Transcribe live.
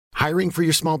Hiring for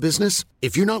your small business?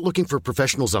 If you're not looking for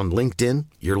professionals on LinkedIn,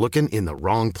 you're looking in the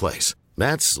wrong place.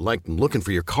 That's like looking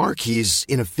for your car keys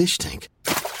in a fish tank.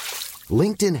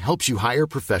 LinkedIn helps you hire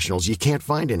professionals you can't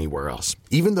find anywhere else,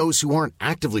 even those who aren't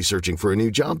actively searching for a new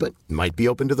job but might be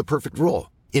open to the perfect role.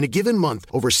 In a given month,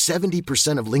 over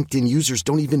 70% of LinkedIn users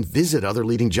don't even visit other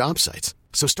leading job sites.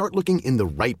 So start looking in the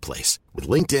right place. With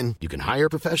LinkedIn, you can hire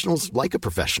professionals like a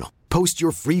professional. Post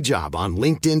your free job on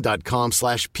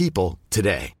linkedin.com/people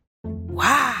today.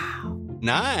 Wow.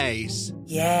 Nice.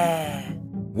 Yeah.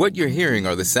 What you're hearing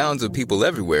are the sounds of people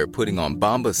everywhere putting on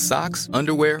Bombas socks,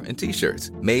 underwear, and T-shirts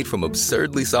made from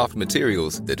absurdly soft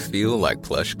materials that feel like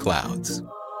plush clouds.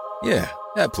 Yeah,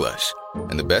 that plush.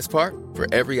 And the best part? For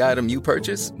every item you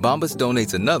purchase, Bombas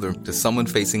donates another to someone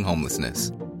facing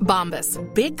homelessness. Bombas.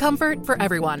 Big comfort for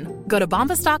everyone. Go to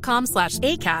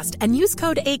bombas.com/ACAST and use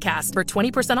code ACAST for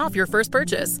 20% off your first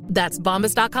purchase. That's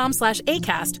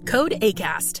bombas.com/ACAST. Code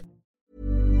ACAST.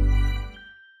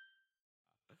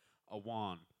 A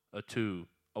 1, a 2,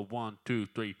 a 1, 2,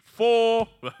 3, 4.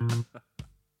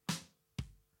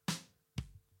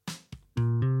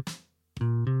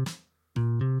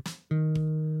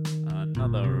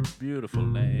 Another beautiful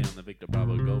day on the Victor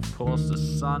Bravo golf course. The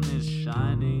sun is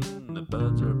shining, the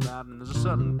birds are about, and there's a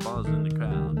certain buzz in the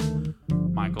crowd.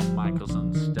 Michael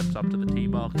Michelson steps up to the tee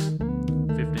box.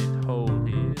 15th hole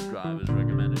here, drivers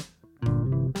recommended.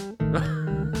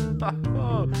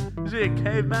 Oh, is he a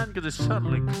caveman? Because he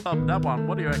certainly clubbed that one.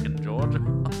 What do you reckon, George? I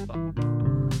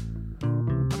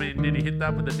mean, did he hit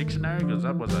that with a dictionary? Because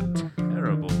that was a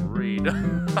terrible read.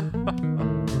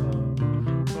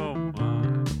 Oh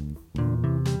my.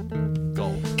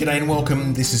 Golf. G'day and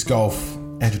welcome. This is Golf.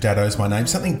 Andrew Daddo is my name.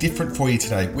 Something different for you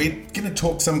today. We're going to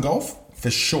talk some golf,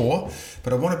 for sure,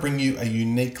 but I want to bring you a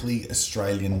uniquely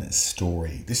Australian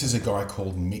story. This is a guy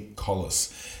called Mick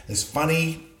Collis. As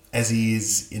funny as he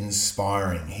is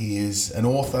inspiring. He is an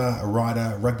author, a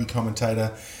writer, a rugby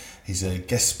commentator. He's a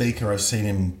guest speaker. I've seen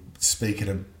him speak at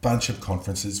a bunch of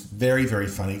conferences. Very, very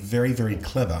funny, very, very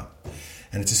clever.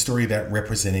 And it's a story about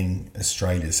representing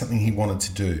Australia, something he wanted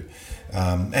to do,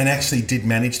 and actually did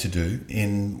manage to do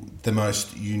in the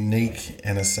most unique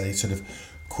and, I say, sort of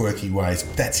quirky ways.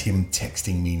 That's him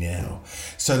texting me now.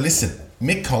 So listen,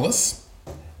 Mick Collis,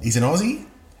 he's an Aussie.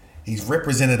 He's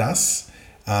represented us.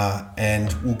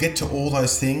 And we'll get to all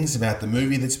those things about the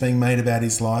movie that's being made about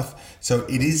his life. So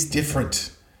it is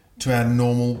different to our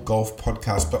normal golf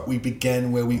podcast, but we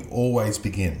began where we always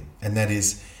begin. And that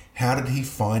is, how did he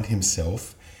find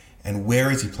himself and where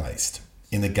is he placed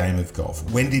in the game of golf?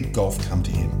 When did golf come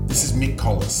to him? This is Mick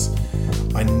Collis.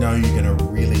 I know you're going to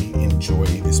really enjoy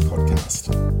this podcast.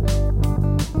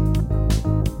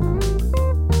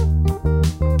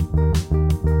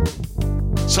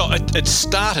 So it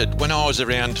started when I was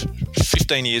around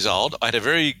 15 years old. I had a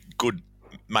very good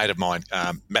mate of mine,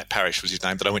 Matt Parrish was his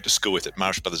name, that I went to school with at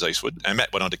Marist Brothers Eastwood. And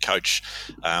Matt went on to coach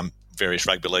various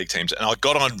rugby league teams. And I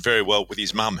got on very well with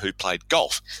his mum, who played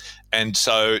golf. And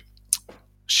so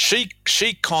she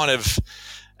kind of,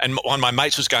 and one of my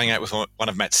mates was going out with one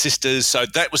of Matt's sisters. So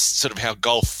that was sort of how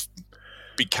golf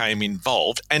became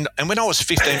involved. And when I was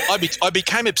 15, I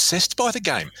became obsessed by the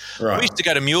game. Right. We used to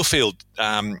go to Muirfield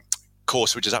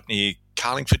course, which is up near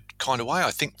Carlingford kind of way,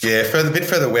 I think. Yeah, a bit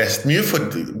further west.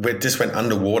 Muirfield just went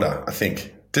underwater, I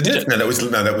think. Did it? No, that was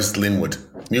Linwood.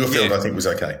 Muirfield, yeah. I think, was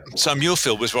okay. So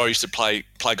Muirfield was where I used to play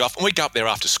golf, and we'd go up there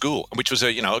after school, which was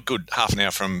a good half an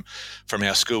hour from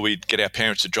our school. We'd get our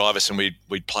parents to drive us, and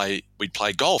we'd play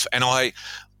golf. And I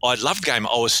loved the game.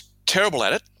 I was terrible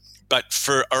at it, but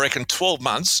for I reckon 12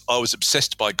 months, I was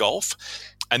obsessed by golf.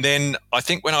 And then I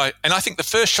think the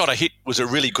first shot I hit was a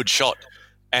really good shot.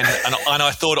 And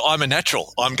I thought, I'm a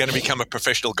natural. I'm going to become a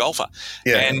professional golfer.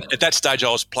 Yeah. And at that stage, I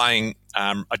was playing.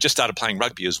 I just started playing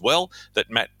rugby as well. That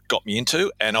Matt got me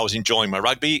into, and I was enjoying my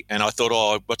rugby. And I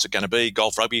thought, what's it going to be?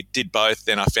 Golf, rugby. Did both.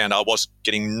 Then I found I was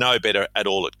getting no better at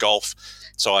all at golf,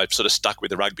 so I sort of stuck with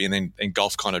the rugby, and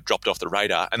golf kind of dropped off the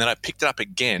radar. And then I picked it up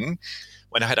again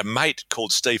when I had a mate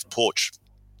called Steve Porch,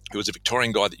 who was a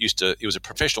Victorian guy he was a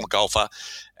professional golfer,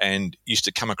 and used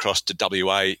to come across to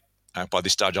WA. By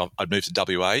this stage, I'd moved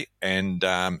to WA, and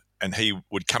he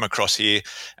would come across here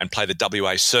and play the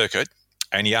WA circuit.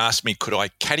 And he asked me, could I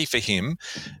caddy for him?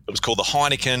 It was called the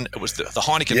Heineken. It was the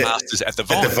Heineken Masters at the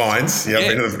Vines. At the Vines, yeah.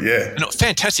 And a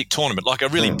fantastic tournament, like a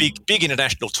really big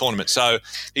international tournament. So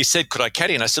he said, could I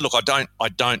caddy? And I said, look, I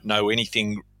don't know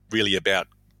anything really about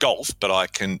golf, but I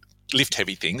can lift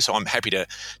heavy things, so I'm happy to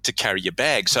carry your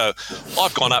bag. So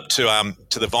I've gone up to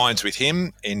the Vines with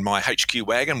him in my HQ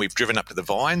wagon. We've driven up to the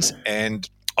Vines, and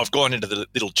I've gone into the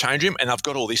little change room and I've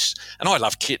got all this, and I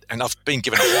love kit, and I've been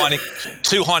given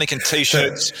two Heineken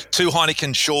T-shirts, 2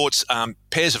 Heineken shorts,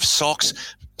 pairs of socks,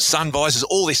 sun visors,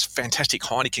 all this fantastic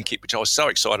Heineken kit, which I was so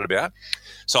excited about.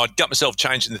 So I got myself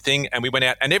changed in the thing, and we went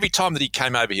out. And every time that he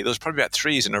came over here, there was probably about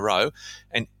 3 years in a row,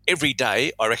 and every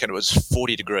day I reckon it was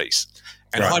 40 degrees.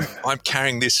 And I'm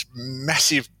carrying this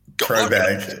massive pro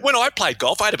bag. When I played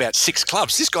golf, I had about 6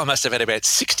 clubs. This guy must have had about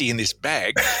 60 in this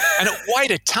bag, and it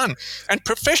weighed a ton. And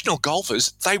professional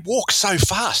golfers, they walk so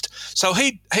fast. So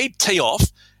he'd tee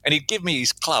off, and he'd give me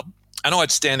his club, and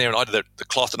I'd stand there and I'd do the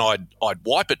cloth and I'd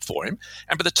wipe it for him.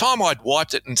 And by the time I'd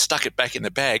wiped it and stuck it back in the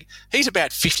bag, he's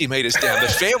about 50 metres down the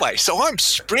fairway. So I'm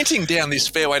sprinting down this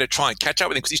fairway to try and catch up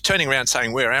with him because he's turning around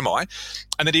saying, where am I?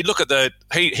 And then he'd look at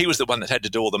he was the one that had to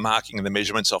do all the marking and the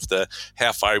measurements off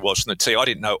how far he was from the tee. I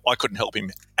didn't know. I couldn't help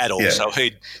him at all. Yeah. So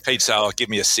he'd say, oh, give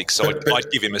me a 6. So I'd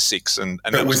give him a 6. And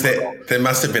but there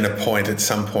must have been a point at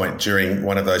some point during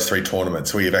one of those 3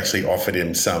 tournaments where you've actually offered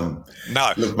him some.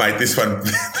 No. Look, mate, this one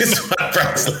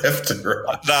breaks left and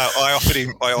right. No, I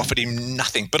offered him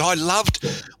nothing. But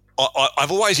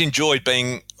I've always enjoyed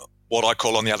being what I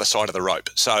call on the other side of the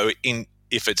rope. So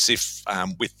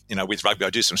with rugby, I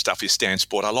do some stuff with Stan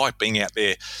Sport. I like being out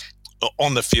there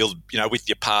on the field, with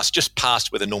your just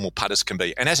past where the normal putters can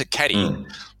be. And as a caddy,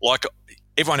 like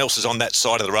everyone else is on that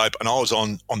side of the rope, and I was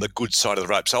on the good side of the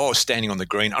rope. So I was standing on the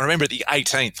green. I remember the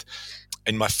 18th,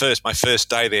 in my first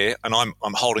day there, and I'm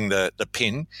holding the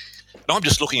pin. And I'm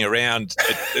just looking around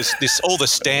at all the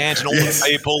stands and all the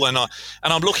people, and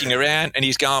I'm looking around, and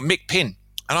he's going, Mick, pin.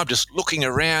 And I'm just looking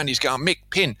around, he's going, Mick,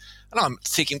 pin. And I'm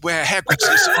thinking, wow, how good's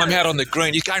this? I'm out on the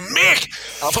green. He's going, Mick!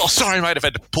 Oh, sorry, mate, I've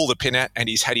had to pull the pin out, and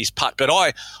he's had his putt. But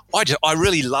I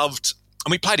really loved,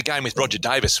 and we played a game with Roger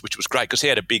Davis, which was great because he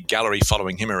had a big gallery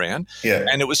following him around. Yeah.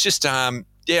 And it was just, I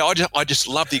just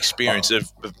loved the experience of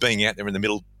being out there in the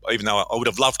middle, even though I would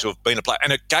have loved to have been a player.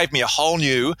 And it gave me a whole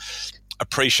new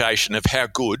appreciation of how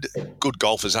good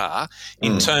golfers are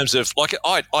in terms of, like,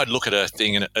 I'd look at a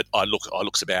thing and it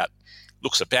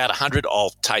looks about 100. I'll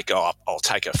take a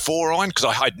 4-iron because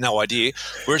I had no idea.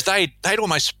 Whereas they'd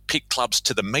almost pick clubs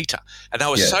to the meter, and they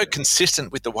were so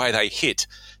consistent with the way they hit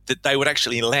that they would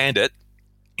actually land it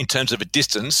in terms of a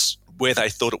distance where they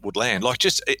thought it would land. Like,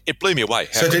 just it blew me away.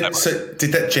 So did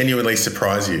that genuinely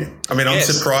surprise you? I mean, I'm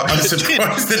surprised.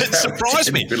 It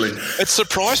surprised me. It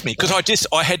surprised me because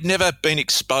I had never been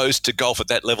exposed to golf at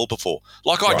that level before.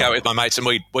 Like, I'd go with my mates and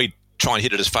we'd try and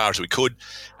hit it as far as we could,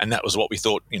 and that was what we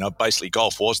thought, basically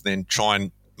golf was, then try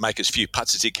and make as few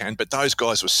putts as you can. But those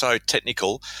guys were so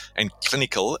technical and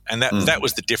clinical, and that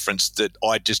was the difference that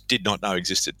I just did not know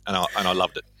existed, and I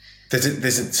loved it.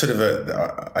 There's a sort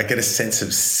of I get a sense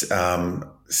of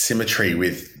symmetry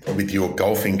with your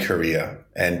golfing career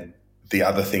and the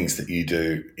other things that you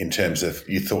do in terms of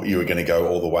you thought you were going to go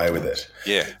all the way with it.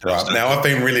 Yeah. Right. Now, I've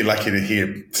been really lucky to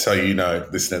hear, so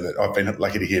listener, that I've been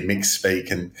lucky to hear Mick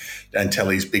speak and tell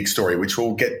his big story, which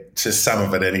we'll get to some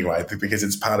of it anyway, because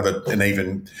it's part of an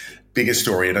even bigger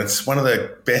story. And it's one of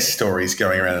the best stories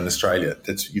going around in Australia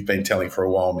that you've been telling for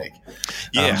a while, Mick.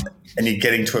 Yeah. And you're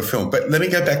getting to a film. But let me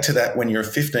go back to that when you're a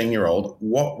 15-year-old.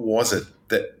 What was it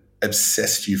that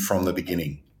obsessed you from the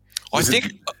beginning? I think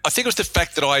it was the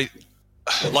fact that I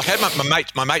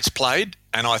had my mates played,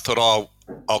 and I thought,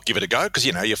 I'll give it a go because,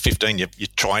 you're 15, you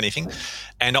try anything.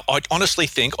 And I honestly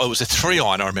think I was a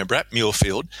 3-iron, I remember, at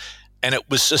Muirfield, and it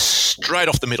was just straight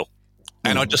off the middle.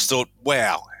 And I just thought,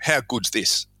 wow, how good's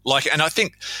this? And I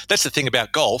think that's the thing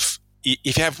about golf.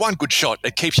 If you have one good shot,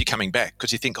 it keeps you coming back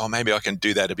because you think, maybe I can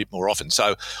do that a bit more often.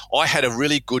 So I had a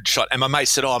really good shot, and my mate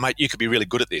said, mate, you could be really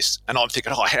good at this. And I'm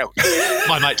thinking, how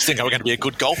my mates think I'm going to be a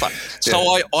good golfer.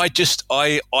 So I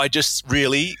just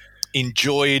really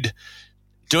enjoyed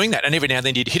doing that. And every now and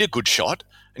then you'd hit a good shot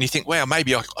and you think, wow,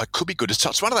 maybe I could be good. So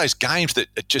it's one of those games that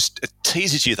it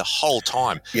teases you the whole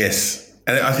time. Yes.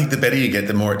 And I think the better you get,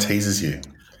 the more it teases you.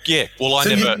 Yeah, well,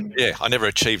 I never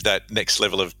achieved that next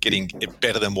level of getting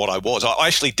better than what I was. I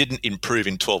actually didn't improve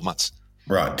in 12 months.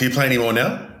 Right. Do you play any more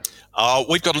now?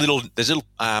 We've got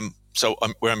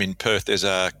where I'm in Perth, there's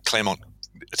a Claremont,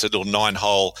 it's a little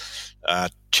 9-hole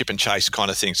chip and chase kind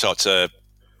of thing. So it's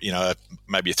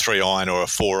maybe a 3-iron or a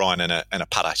 4-iron and a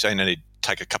putter. So you need to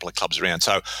take a couple of clubs around.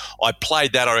 So I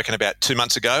played that, I reckon, about 2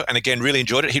 months ago, and again, really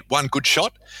enjoyed it. Hit one good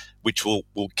shot, which will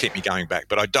keep me going back.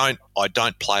 But I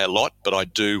don't play a lot, but I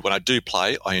do. When I do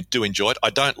play, I do enjoy it.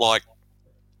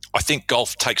 I think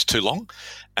golf takes too long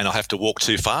and I have to walk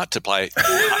too far to play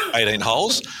 18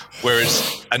 holes,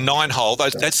 whereas a 9-hole,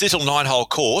 that's little 9-hole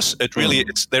course,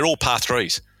 they're all par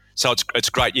 3s. So it's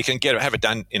great. You can have it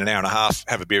done in an hour and a half,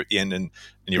 have a beer at the end and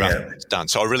and you're up, it's done.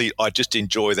 So I just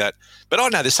enjoy that. But I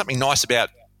know there's something nice about,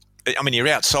 I mean, you're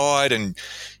outside and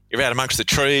you're out amongst the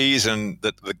trees and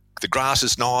the grass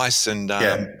is nice, and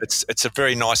it's a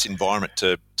very nice environment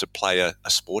to play a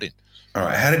sport in. All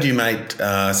right. How did you mate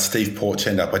Steve Porch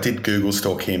end up? I did Google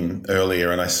stalk him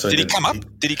earlier, and I saw. Did he come up?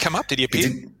 Did he come up? Did he appear?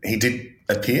 He did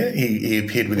appear. He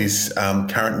appeared with his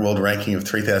current world ranking of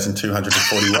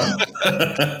 3,241.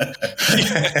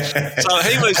 So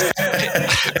he was.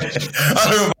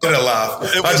 I'm going to laugh.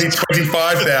 I'd be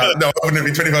 25,000. No, I wouldn't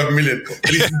be 25 million.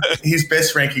 But his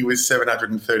best ranking was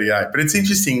 738. But it's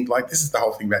interesting. Like, this is the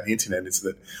whole thing about the internet, is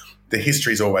that the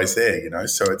history is always there, you know.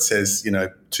 So it says, you know,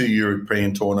 2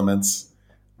 European tournaments,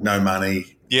 no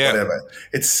money, whatever.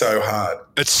 It's so hard.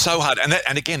 It's so hard.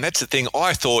 And again, that's the thing.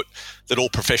 I thought that all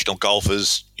professional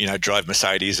golfers, you know, drove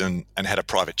Mercedes and had a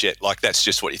private jet. Like, that's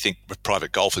just what you think with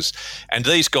private golfers. And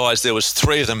these guys, there was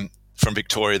 3 of them from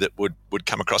Victoria that would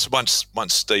come across. Once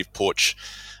Steve Porch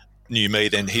knew me,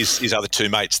 then his other 2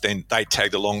 mates, then they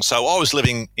tagged along. So I was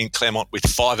living in Claremont with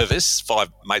 5 of us, 5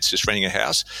 mates just renting a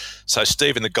house. So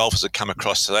Steve and the golfers had come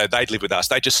across, so they'd live with us.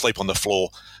 They'd just sleep on the floor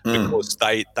because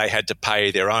they had to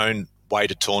pay their own way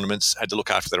to tournaments, had to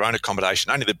look after their own accommodation.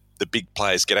 Only the big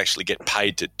players actually get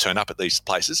paid to turn up at these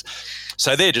places.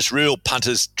 So they're just real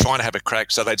punters trying to have a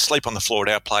crack. So they'd sleep on the floor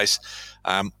at our place.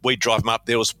 We'd drive them up.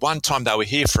 There was one time they were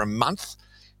here for a month,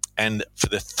 and for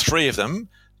the 3 of them,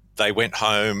 they went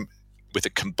home with a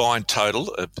combined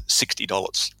total of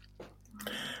 $60.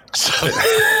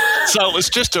 So it was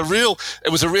just a real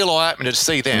eye-opener to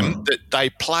see them that they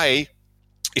play.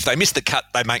 If they miss the cut,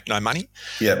 they make no money.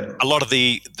 Yep. A lot of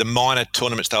the minor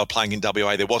tournaments they were playing in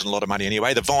WA, there wasn't a lot of money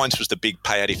anyway. The Vines was the big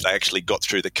payout if they actually got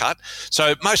through the cut.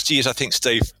 So most years I think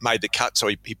Steve made the cut, so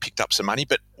he picked up some money.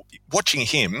 But watching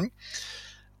him,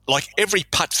 like, every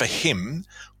putt for him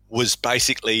was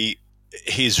basically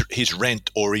his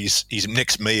rent or his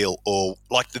next meal, or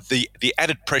like the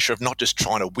added pressure of not just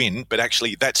trying to win, but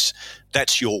actually that's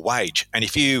your wage. And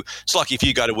it's like if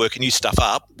you go to work and you stuff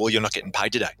up, well, you're not getting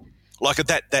paid today. Like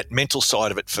that mental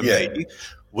side of it for me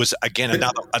was, again,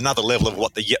 another level of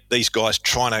what these guys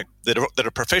that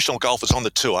are professional golfers on the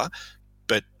tour,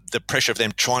 but the pressure of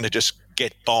them trying to just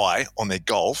get by on their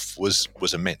golf was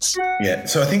immense. Yeah.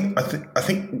 So I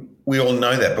think we all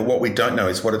know that, but what we don't know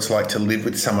is what it's like to live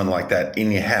with someone like that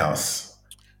in your house.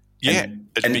 Yeah.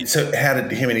 So how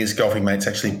did him and his golfing mates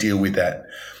actually deal with that?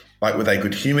 Like, were they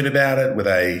good-humoured about it? Were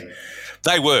they?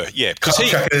 They were, yeah. Because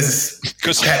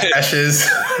cat ashes.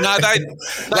 No, they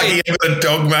lucky he got a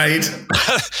dog made.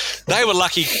 They were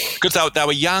lucky because they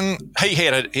were young. He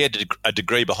had a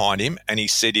degree behind him, and he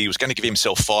said he was going to give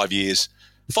himself 5 years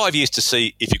to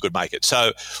see if he could make it.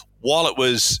 So while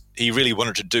he really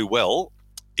wanted to do well,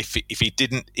 if he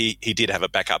didn't, he did have a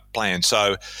backup plan.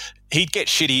 So he'd get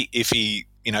shitty if he,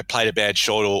 you know, played a bad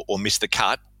shot or missed the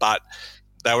cut, but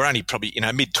they were only probably, you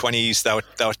know, mid-20s.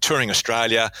 They were touring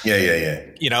Australia. Yeah.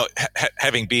 You know,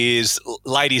 having beers,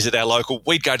 ladies at our local.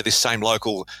 We'd go to this same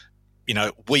local, you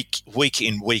know, week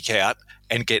in, week out,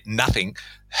 and get nothing.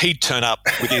 He'd turn up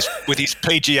with his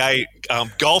PGA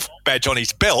golf badge on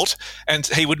his belt, and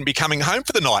he wouldn't be coming home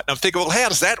for the night. And I'm thinking, well, how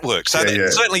does that work? So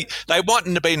certainly they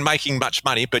mightn't have been making much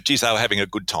money, but geez, they were having a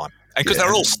good time. And because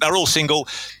they're all single.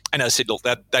 And as I said, look,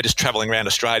 they're just travelling around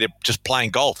Australia, just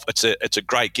playing golf. It's a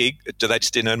great gig. They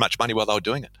just didn't earn much money while they were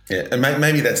doing it. Yeah, and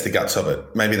maybe that's the guts of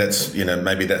it. Maybe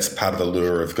that's part of the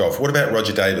lure of golf. What about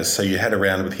Roger Davis? So you had a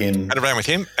round with him.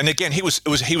 And again, he was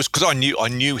because I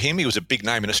knew him. He was a big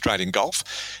name in Australian golf,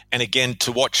 and again,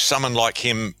 to watch someone like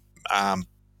him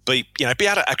be able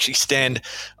to actually stand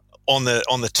on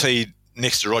the tee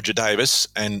next to Roger Davis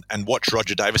and watch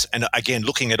Roger Davis, and again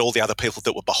looking at all the other people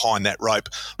that were behind that rope,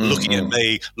 looking at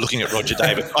me, looking at Roger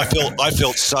Davis, I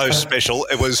felt so special.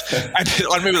 It was, and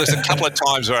I remember there was a couple of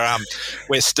times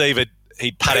where Steve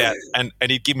he'd putt out and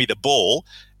he'd give me the ball,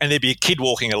 and there'd be a kid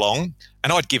walking along,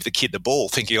 and I'd give the kid the ball,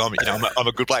 thinking I'm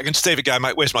a good player. And Steve would go,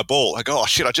 mate, where's my ball? I go, oh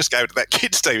shit, I just gave it to that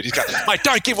kid, Steve. And he'd go, mate,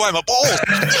 don't give away my ball.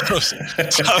 So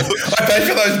I pay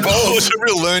for those balls. It was a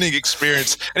real learning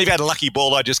experience. And if you had a lucky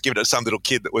ball, I'd just give it to some little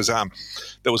kid that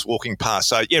was walking past.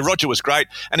 So yeah, Roger was great.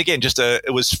 And again,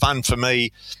 it was fun for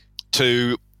me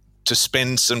to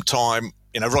spend some time.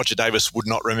 You know, Roger Davis would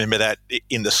not remember that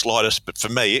in the slightest, but for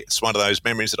me, it's one of those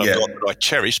memories that I've got that I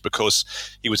cherish because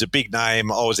he was a big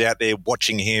name. I was out there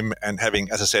watching him and having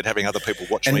other people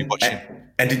watch me.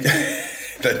 And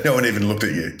no one even looked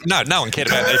at you. No one cared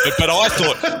about me. But I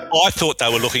thought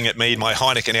they were looking at me in my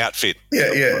Heineken outfit.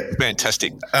 Yeah.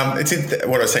 Fantastic. It's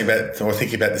what I was saying about, or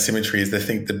thinking about the symmetry is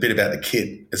the bit about the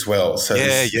kit as well. So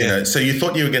You know, so you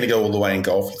thought you were going to go all the way in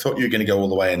golf. You thought you were going to go all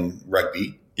the way in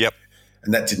rugby. Yep.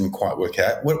 and that didn't quite work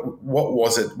out. What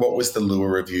was it? What was the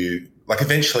lure of you? Like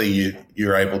eventually you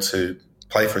were able to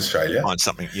play for Australia. Find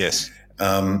something, yes.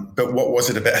 But what was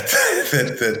it about?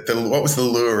 What was the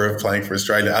lure of playing for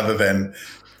Australia other than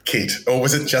kit, or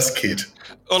was it just kit?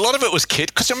 A lot of it was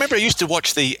kit, because I remember I used to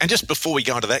watch and just before we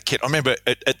go into that kit, I remember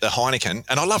at the Heineken,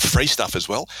 and I love free stuff as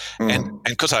well, and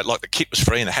because I like the kit was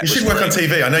free and the hat was free. You should work on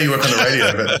TV. I know you work on the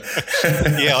radio,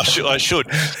 but yeah, I should.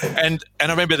 And I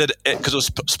remember that because it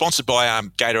was sponsored by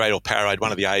Gatorade or Powerade,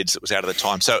 one of the aids that was out at the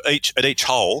time. So at each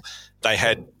hole they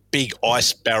had big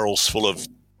ice barrels full of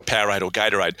Powerade or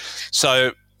Gatorade.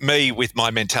 So me, with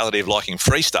my mentality of liking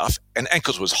free stuff, and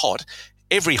because it was hot,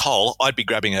 every hole I'd be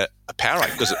grabbing a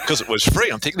Powerade because it was free.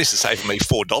 I'm thinking this is saving me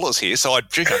 $4 here, so I'd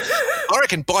drink it. I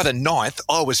reckon by the 9th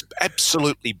I was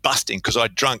absolutely busting because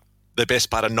I'd drunk the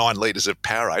best part of 9 litres of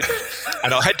Powerade,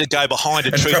 and I had to go behind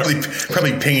a tree.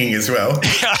 Probably pinging as well.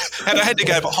 Yeah, and I had to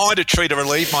go behind a tree to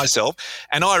relieve myself,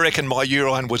 and I reckon my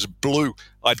urine was blue.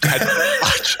 I'd had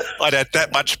that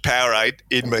much Powerade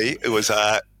in me. It was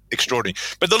extraordinary.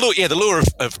 But the lure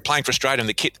of playing for Australia and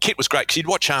the kit was great because you'd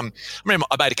watch. I remember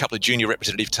I made a couple of junior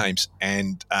representative teams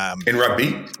and in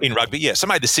rugby. In rugby, yeah. So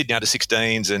I made the Sydney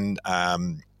under-16s and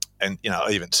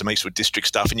even some Eastwood District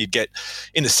stuff. And you'd get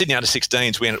in the Sydney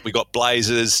under-16s, we got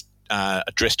blazers, a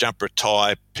dress jumper, a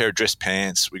tie, pair of dress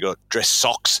pants. We got dress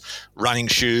socks, running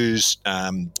shoes,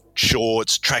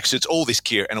 shorts, tracksuits, all this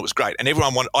gear, and it was great. And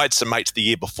everyone wanted. I had some mates the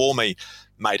year before me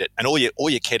made it, and all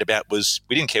you cared about was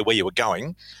we didn't care where you were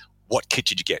going. What kit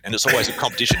did you get? And it's always a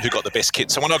competition who got the best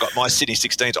kit. So when I got my Sydney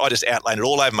 16s, I just outlined it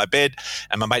all over my bed,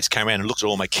 and my mates came around and looked at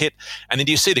all my kit. And then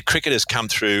you see the cricketers come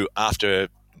through after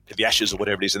the Ashes or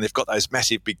whatever it is, and they've got those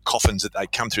massive big coffins that they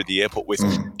come through the airport with,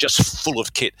 just full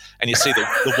of kit. And you see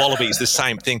the Wallabies, the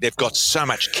same thing. They've got so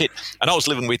much kit. And I was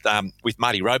living with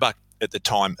Marty Roebuck at the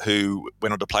time, who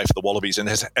went on to play for the Wallabies, and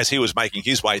as he was making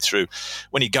his way through,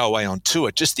 when he'd go away on tour,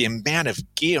 just the amount of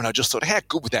gear, and I just thought, how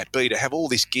good would that be to have all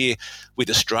this gear with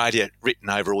Australia written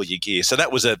over all your gear? So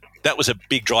that was a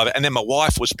big driver. And then my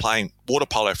wife was playing water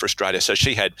polo for Australia, so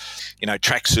she had,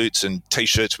 tracksuits and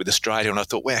T-shirts with Australia, and I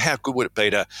thought, wow, how good would it be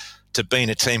to be in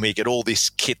a team where you get all this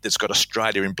kit that's got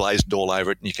Australia emblazoned all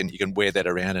over it, and you can wear that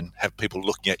around and have people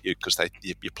looking at you because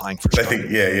you're playing for Australia. They think,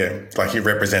 yeah, it's like you're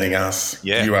representing us.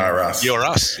 Yeah, you are us. You're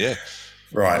us. Yeah.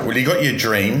 Right. Well, you got your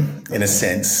dream in a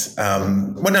sense.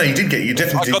 No, you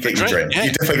definitely did get your dream. Yeah.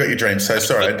 You definitely got your dream. So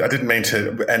sorry, I didn't mean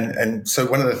to. And so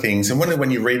one of the things, and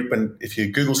when you read, if you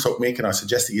Google Stalk Mick, and I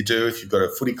suggest that you do, if you've got a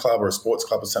footy club or a sports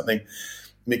club or something,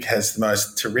 Mick has the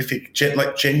most terrific,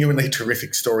 genuinely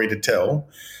terrific story to tell.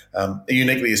 A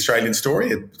uniquely Australian story.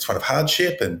 It's one of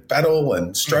hardship and battle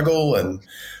and struggle and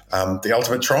the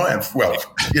ultimate triumph. Well,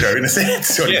 in a sense,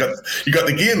 so you got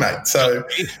the gear, mate. So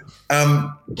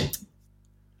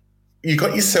you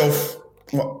got yourself.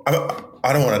 Well,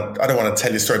 I don't want to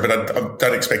tell your story, but I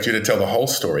don't expect you to tell the whole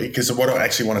story, because what I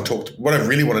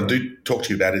really want to talk to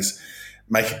you about is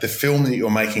make the film that you're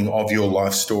making of your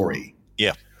life story.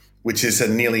 Yeah, which is a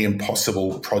nearly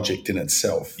impossible project in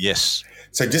itself. Yes.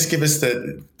 So just give us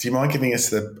do you mind giving us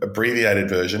the abbreviated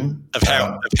version of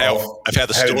how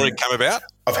the story came about?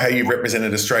 Of how you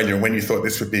represented Australia and when you thought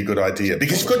this would be a good idea?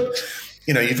 Because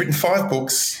you've written 5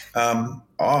 books.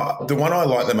 The one I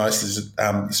like the most is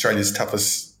Australia's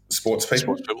Toughest Sports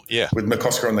People. Yeah. With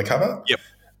McCosker on the cover. Yep.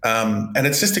 And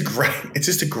it's just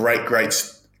a great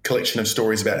collection of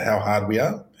stories about how hard we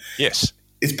are. Yes.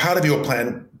 Is part of your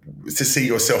plan to see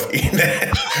yourself in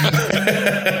that?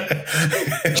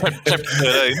 Chapter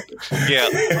 13. Yeah.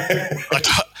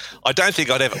 I don't think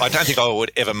I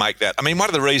would ever make that. I mean, one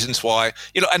of the reasons why,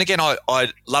 and again,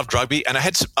 I loved rugby, and I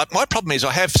had my problem is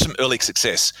I have some early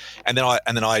success, and then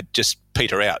I just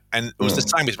peter out. And it was the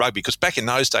same with rugby, because back in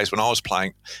those days when I was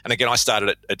playing, and again, I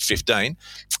started at 15,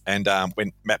 and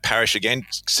when Matt Parrish again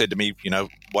said to me,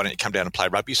 why don't you come down and play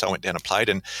rugby? So I went down and played,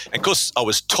 and because I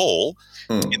was tall,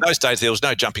 in those days there was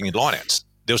no jumping in lineouts.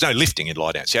 There was no lifting in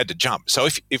lineouts. You had to jump. So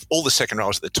if all the second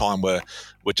rowers at the time were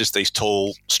just these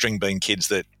tall string bean kids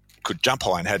that could jump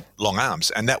high and had long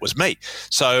arms, and that was me.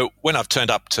 So when I've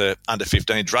turned up to under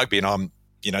 15s rugby and I'm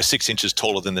 6 inches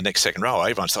taller than the next second rower,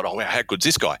 everyone's thought, oh, wow, how good's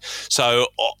this guy? So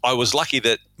I was lucky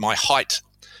that my height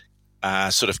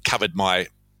sort of covered my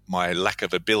lack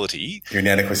of ability. Your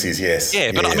inadequacies, yes.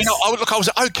 Yeah, but yes. I mean, I was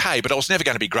okay, but I was never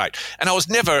going to be great. And I was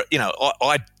never,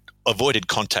 I avoided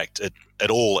contact at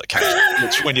all occasions,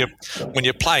 which when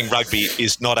you're playing rugby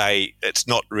it's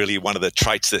not really one of the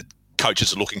traits that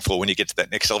coaches are looking for when you get to that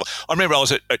next level. I remember I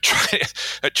was at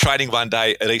training one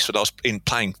day at Eastwood. I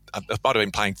might have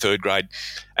been playing 3rd grade,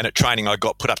 and at training I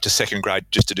got put up to 2nd grade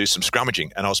just to do some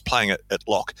scrummaging, and I was playing at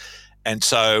lock. And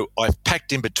so I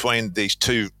packed in between these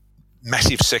two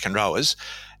massive second rowers.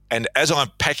 And as I'm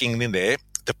packing in there,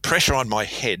 the pressure on my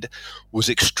head was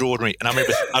extraordinary. And I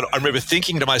remember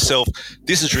thinking to myself,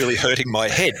 this is really hurting my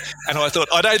head. And I thought,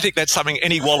 I don't think that's something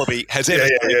any wallaby has ever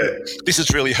said. This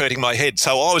is really hurting my head.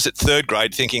 So I was at third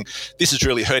grade thinking, this is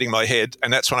really hurting my head.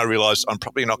 And that's when I realised I'm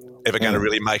probably not ever going to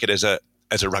really make it as a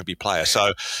rugby player.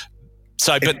 But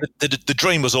the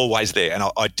dream was always there, and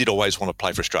I did always want to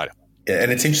play for Australia. Yeah,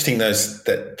 and it's interesting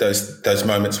those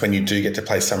moments when you do get to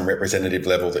play some representative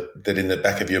level that in the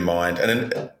back of your mind,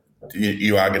 and then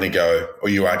you are going to go, or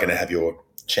you are going to have your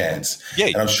chance. Yeah.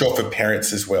 And I'm sure for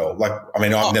parents as well. Like, I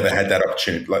mean, I've never had that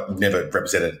opportunity. Like, never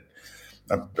represented.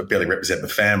 I barely represent the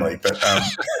family, but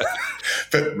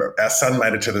but our son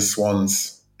made it to the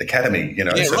Swans Academy.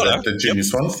 The junior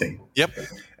Swans thing. Yep.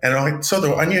 And I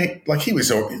knew, like, he was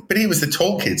the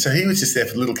tall kid, so he was just there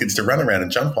for little kids to run around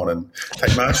and jump on and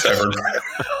take marks over.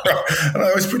 And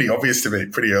it was pretty obvious to me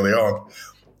pretty early on.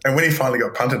 And when he finally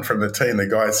got punted from the team, the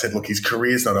guy said, "Look, his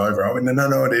career's not over." I went,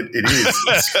 "No, it is.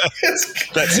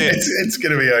 That's it. It's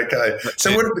going to be okay."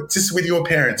 Just with your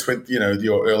parents, with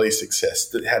your early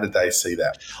success, how did they see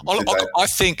that? I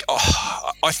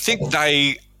think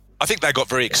they got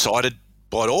very excited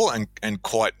by it all and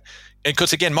quite. And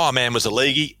because, again, my man was a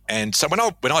leaguey. And so when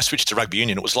I switched to rugby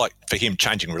union, it was like for him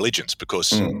changing religions because,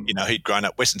 he'd grown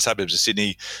up Western suburbs of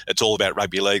Sydney. It's all about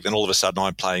rugby league. Then all of a sudden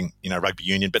I'm playing, rugby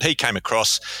union. But he came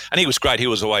across and he was great. He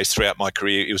was always throughout my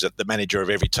career. He was the manager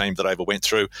of every team that I ever went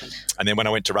through. And then when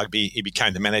I went to rugby, he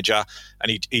became the manager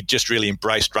and he just really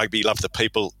embraced rugby. He loved the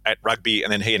people at rugby.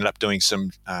 And then he ended up doing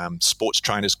some sports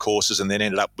trainers courses and then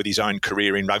ended up with his own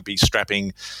career in rugby,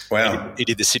 strapping. Wow. He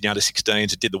did the Sydney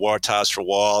Under-16s. He did the Waratahs for a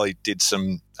while. He did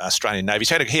some Australian Navy.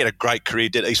 He had a great career,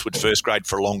 did Eastwood first grade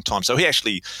for a long time. So he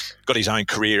actually got his own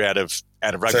career out of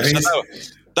rugby. So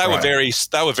they were very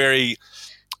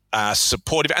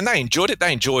supportive and they enjoyed it.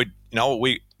 They enjoyed,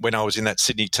 when I was in that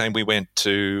Sydney team, we went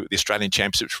to the Australian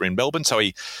Championships in Melbourne. So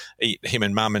him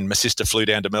and Mum and my sister flew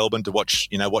down to Melbourne to watch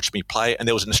me play. And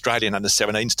there was an Australian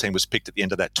under-17s team was picked at the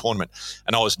end of that tournament.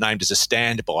 And I was named as a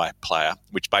standby player,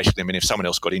 which basically meant if someone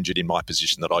else got injured in my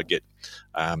position that I'd get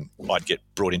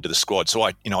brought into the squad. So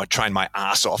I trained my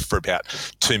ass off for about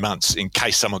 2 months in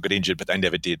case someone got injured, but they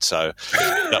never did. So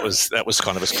that was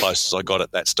kind of as close as I got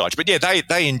at that stage. But yeah,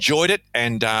 they enjoyed it.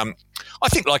 And I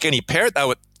think like any parent, they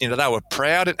were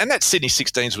proud. And that Sydney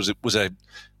 16s was a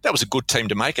good team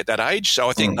to make at that age. So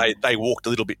I think they walked a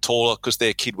little bit taller because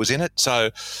their kid was in it. So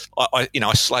I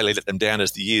slowly let them down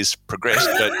as the years progressed.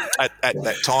 But at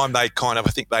that time, I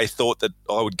think they thought that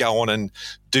I would go on and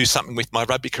do something with my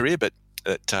rugby career. But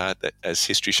that, as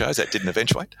history shows, that didn't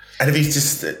eventuate. And have you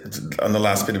just, on the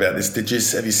last bit about this,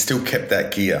 have you still kept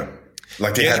that gear?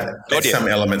 Like, do you have some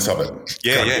elements of it?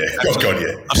 Yeah. God,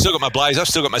 yeah. I've still got my blazer. I've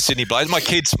still got my Sydney blazer.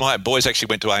 My boys actually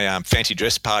went to a fancy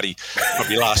dress party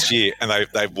probably last year and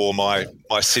they wore my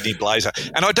Sydney blazer.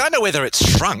 And I don't know whether it's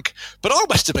shrunk, but I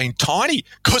must have been tiny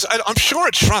because I'm sure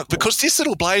it's shrunk because this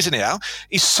little blazer now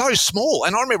is so small.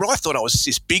 And I remember I thought I was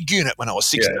this big unit when I was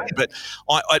 16, but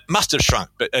I must have shrunk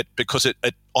because it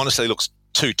honestly looks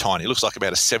too tiny. It looks like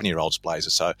about a 7-year-old's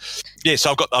blazer. So, yeah,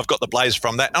 so I've got the blazer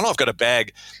from that. And I've got a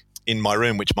bag in my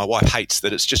room, which my wife hates,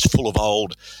 that it's just full of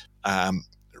old,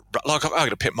 like I've got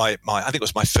to put my I think it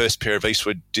was my first pair of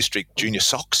Eastwood District junior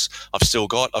socks I've still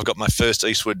got. I've got my first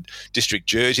Eastwood District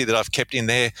jersey that I've kept in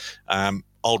there.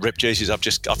 Old rep jerseys I've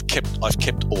kept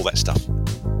all that stuff.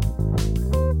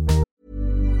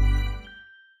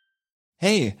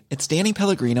 Hey, it's Danny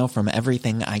Pellegrino from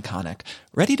Everything Iconic.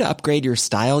 Ready to upgrade your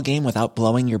style game without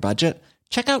blowing your budget?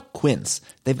 Check out Quince.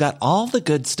 They've got all the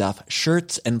good stuff,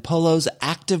 shirts and polos,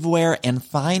 activewear, and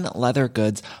fine leather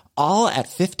goods, all at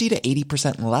 50 to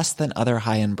 80% less than other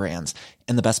high-end brands.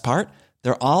 And the best part?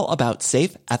 They're all about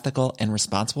safe, ethical, and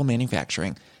responsible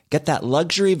manufacturing. Get that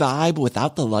luxury vibe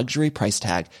without the luxury price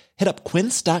tag. Hit up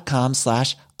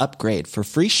quince.com/upgrade for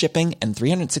free shipping and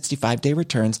 365-day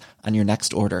returns on your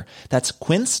next order. That's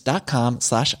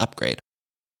quince.com/upgrade.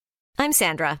 I'm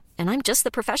Sandra, and I'm just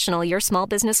the professional your small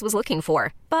business was looking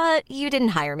for. But you didn't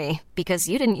hire me because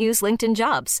you didn't use LinkedIn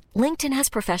Jobs. LinkedIn has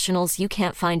professionals you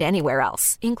can't find anywhere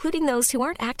else, including those who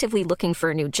aren't actively looking for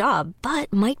a new job,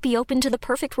 but might be open to the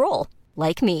perfect role,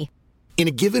 like me. In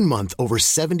a given month, over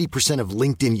 70% of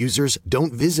LinkedIn users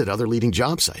don't visit other leading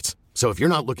job sites. So if you're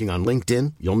not looking on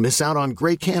LinkedIn, you'll miss out on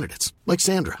great candidates like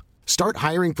Sandra. Start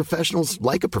hiring professionals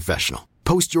like a professional.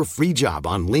 Post your free job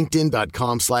on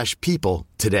linkedin.com/people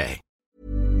today.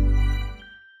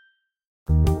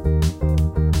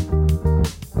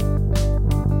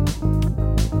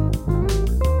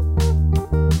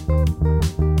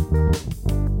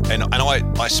 And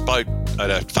I spoke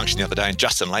at a function the other day, and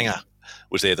Justin Langer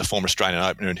was there, the former Australian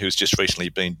opener, and who's just recently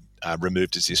been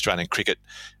removed as the Australian cricket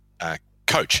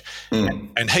coach.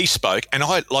 And he spoke, and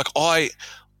the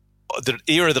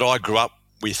era that I grew up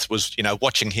with was,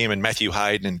 watching him and Matthew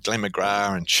Hayden and Glenn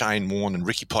McGrath and Shane Warne and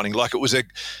Ricky Ponting. Like, it was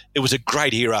a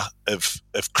great era of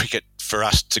cricket for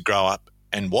us to grow up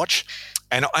and watch.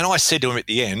 And I said to him at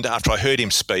the end, after I heard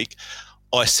him speak,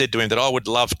 I said to him that I would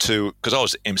love to, because I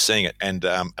was emceeing it, and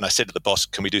I said to the boss,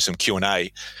 "Can we do some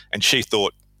Q&A?" And she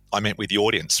thought I meant with the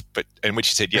audience, and when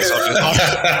she said yes,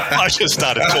 I just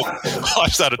started talking. I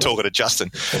started talking to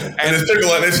Justin, and there's people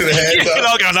like this with their hands up. And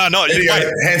I go, no, you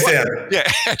go, hands down. Yeah,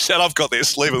 hands down. I've got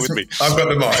this. Leave it with me. I've got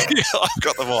the mic. Yeah, I've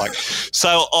got the mic.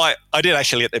 So I did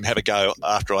actually let them have a go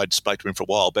after I'd spoke to him for a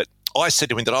while, but I said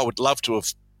to him that I would love to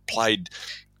have played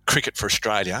cricket for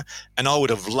Australia, and I would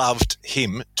have loved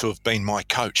him to have been my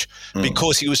coach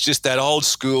because he was just that old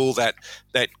school that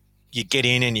you get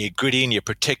in and you grit in, you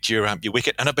protect your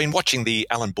wicket. And I've been watching the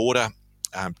Alan Border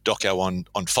doco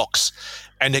on Fox,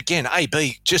 and again,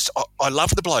 AB, I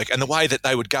love the bloke and the way that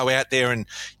they would go out there and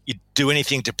you'd do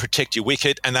anything to protect your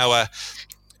wicket, and they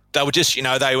were just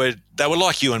they were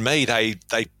like you and me. They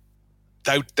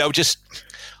were just,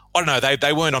 I don't know,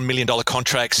 they weren't on $1 million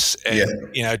contracts and,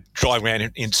 driving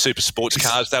around in super sports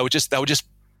cars. They were just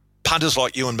punters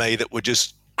like you and me that were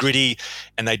just gritty,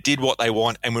 and they did what they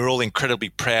want, and we're all incredibly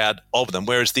proud of them.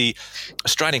 Whereas the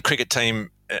Australian cricket team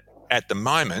at the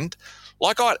moment,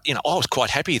 I was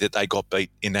quite happy that they got beat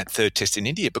in that third test in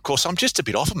India, because I'm just a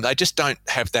bit off them. They just don't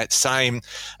have that same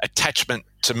attachment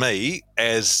to me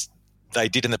as they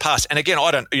did in the past. And again,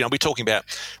 we're talking about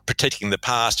protecting the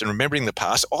past and remembering the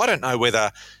past. I don't know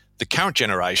whether the current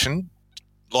generation,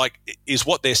 is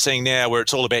what they're seeing now, where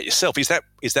it's all about yourself. Is that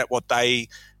what they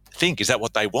think? Is that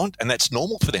what they want? And that's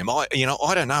normal for them. I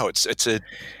don't know.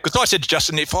 Because I said to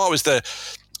Justin, if I was the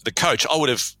coach, I would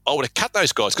have cut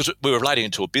those guys, because we were relating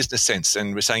it to a business sense,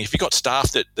 and we're saying if you've got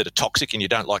staff that are toxic and you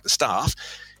don't like the staff,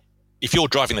 if you're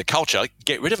driving the culture,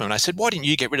 get rid of them. And I said, why didn't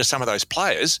you get rid of some of those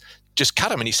players? Just cut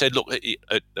them. And he said, look, it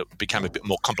became a bit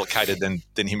more complicated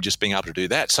than him just being able to do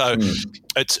that. So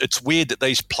it's weird that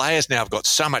these players now have got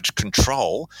so much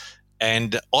control.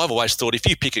 And I've always thought, if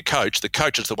you pick a coach, the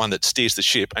coach is the one that steers the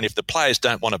ship. And if the players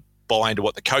don't want to buy into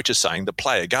what the coach is saying, the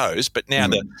player goes. But now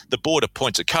the board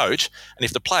appoints a coach, and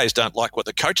if the players don't like what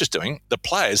the coach is doing, the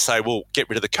players say, well, get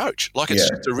rid of the coach. It's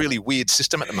just a really weird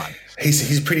system at the moment.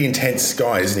 He's a pretty intense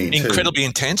guy, isn't he? Incredibly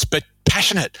intense, but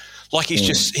passionate.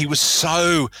 He was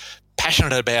so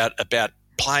passionate about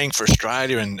playing for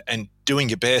Australia and doing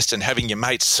your best and having your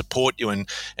mates support you and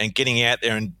getting out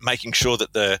there and making sure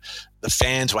that the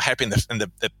fans were happy and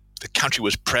the country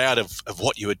was proud of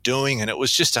what you were doing. And it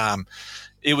was just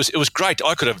it was great.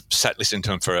 I could have sat listening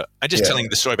to him telling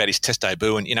the story about his test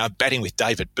debut and batting with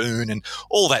David Boone and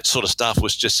all that sort of stuff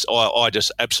was just I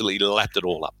just absolutely lapped it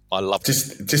all up. I loved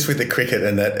it. Just with the cricket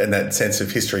and that sense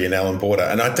of history in Alan Border.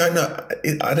 And I don't know,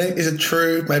 is it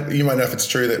true? Maybe you might know if it's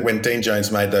true that when Dean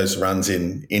Jones made those runs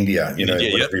in India, he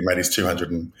made his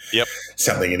 200 and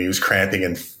something, and he was cramping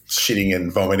and shitting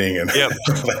and vomiting and all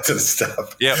that sort of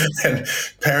stuff. Yep. And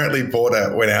apparently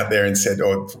Border went out there and said,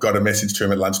 or got a message to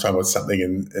him at lunchtime or something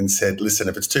and said, listen,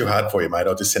 if it's too hard for you, mate,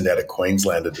 I'll just send out a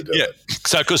Queenslander to do it.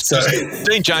 So because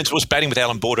Dean Jones was batting with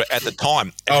Alan Border at the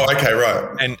time. Okay,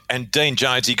 right. And Dean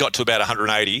Jones, he got to about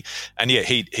 180, and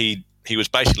he was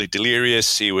basically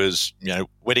delirious. He was,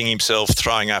 wetting himself,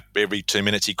 throwing up every 2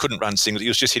 minutes. He couldn't run singles. He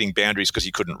was just hitting boundaries because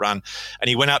he couldn't run. And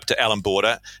he went up to Alan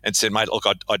Border and said, mate, look,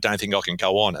 I don't think I can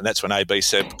go on. And that's when AB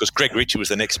said, because Greg Ritchie was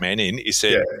the next man in, he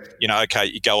said, okay,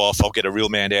 you go off. I'll get a real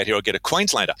man out here. I'll get a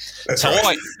Queenslander. That's so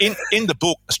right. in the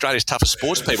book, Australia's Toughest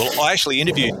Sports People, I actually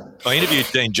interviewed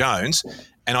Dean Jones,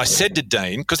 and I said to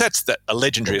Dean, because that's a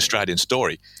legendary Australian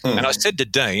story, and I said to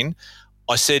Dean,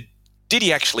 did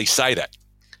he actually say that?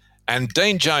 And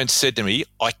Dean Jones said to me,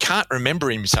 I can't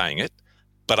remember him saying it,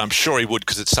 but I'm sure he would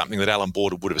because it's something that Alan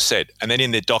Border would have said. And then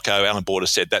in the doco, Alan Border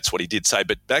said that's what he did say.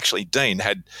 But actually, Dean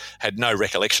had no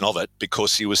recollection of it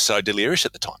because he was so delirious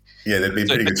at the time. Yeah, there'd be a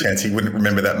pretty good chance he wouldn't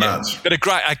remember that much. But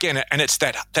it's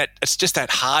it's just that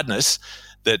hardness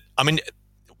that,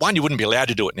 one, you wouldn't be allowed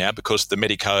to do it now because the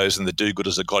medicos and the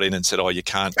do-gooders have got in and said, oh, you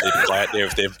can't leave a player out there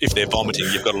if they're vomiting,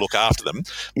 you've got to look after them.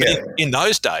 But in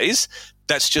those days,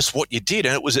 that's just what you did,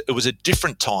 and it was a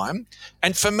different time.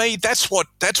 And for me, that's what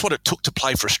it took to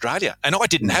play for Australia. And I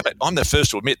didn't have it. I'm the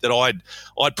first to admit that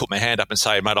I'd put my hand up and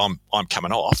say, mate, I'm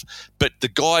coming off. But the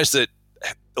guys that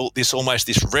this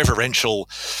reverential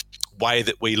way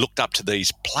that we looked up to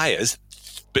these players,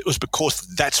 it was because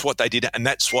that's what they did, and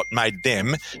that's what made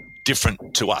them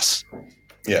different to us.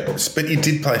 Yeah, but you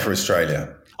did play for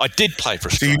Australia. I did play for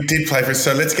So Australia. you did play for.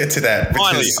 So let's get to that.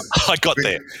 Finally, I got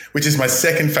there. Which is my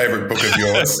second favourite book of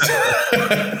yours.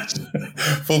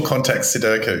 Full Contact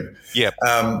Sudoku. Yep.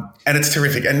 And it's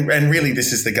terrific. And really,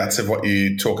 this is the guts of what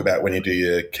you talk about when you do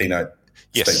your keynote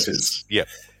speeches. Yep.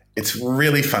 It's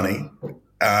really funny.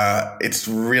 It's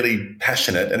really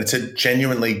passionate, and it's a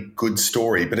genuinely good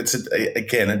story. But it's,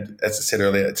 again, as I said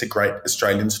earlier, it's a great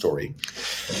Australian story.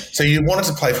 So you wanted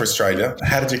to play for Australia.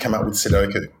 How did you come up with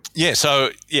Sudoku? Yeah,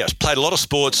 so, played a lot of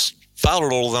sports, failed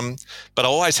at all of them, but I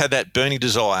always had that burning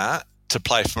desire to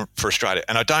play for Australia.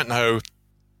 And I don't know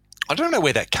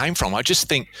where that came from. I just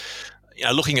think,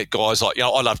 looking at guys like,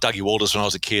 I loved Dougie Walters when I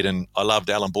was a kid, and I loved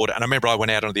Alan Border. And I remember I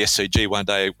went out onto the SCG one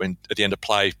day when at the end of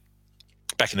play,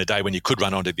 back in the day when you could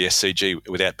run onto the SCG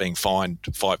without being fined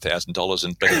 $5,000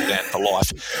 and being down for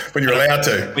life. When you're allowed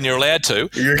to. When you're allowed to.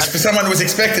 Someone was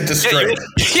expected to stream.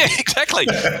 Yeah, exactly.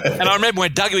 And I remember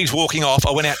when Dougie was walking off,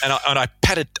 I went out and I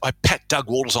pat Doug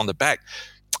Walters on the back,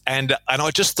 and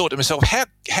I just thought to myself,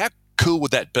 how cool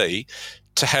would that be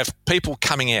to have people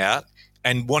coming out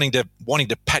and wanting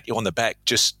to pat you on the back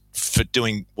just for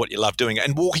doing what you love doing,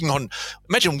 and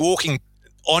imagine walking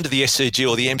onto the SCG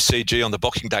or the MCG on the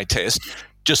Boxing Day test,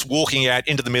 just walking out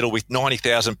into the middle with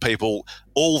 90,000 people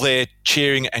all there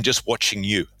cheering and just watching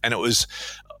you. And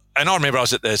I remember I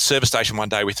was at the service station one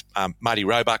day with Marty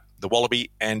Roebuck, the Wallaby,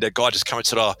 and a guy just came and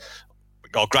said, oh,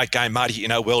 great game, Marty,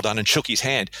 well done, and shook his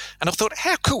hand. And I thought,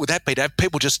 how cool would that be to have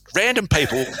people, just random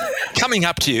people coming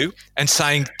up to you and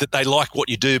saying that they like what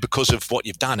you do because of what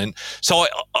you've done. And so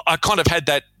I kind of had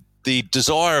the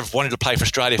desire of wanting to play for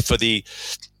Australia for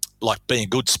being a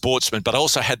good sportsman, but I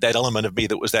also had that element of me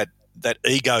that was that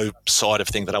ego side of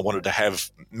thing that I wanted to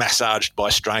have massaged by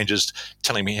strangers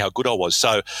telling me how good I was.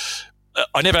 So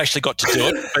I never actually got to do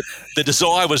it, but the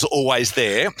desire was always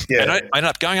there. Yeah. And I ended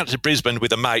up going up to Brisbane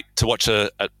with a mate to watch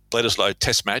a Bledisloe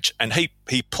test match, and he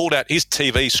pulled out, his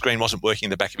TV screen wasn't working in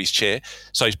the back of his chair,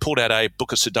 so he's pulled out a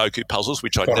book of Sudoku puzzles,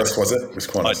 which Qantas, was it? It was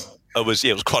Qantas. It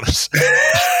was Qantas.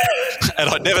 And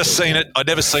I'd never seen it. I'd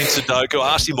never seen Sudoku.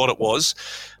 I asked him what it was,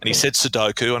 and he said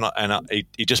Sudoku, and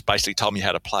he just basically told me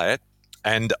how to play it.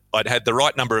 And I'd had the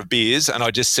right number of beers, and I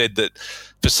just said that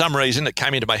for some reason it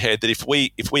came into my head that if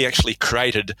we actually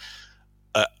created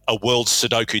a World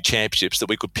Sudoku Championships, that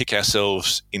we could pick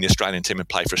ourselves in the Australian team and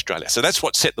play for Australia. So that's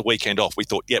what set the weekend off. We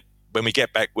thought, yep, when we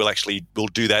get back, we'll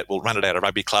do that. We'll run it out of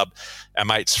rugby club. Our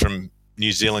mates from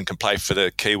New Zealand can play for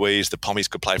the Kiwis. The Pommies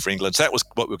could play for England. So that was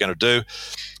what we were going to do.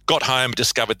 Got home,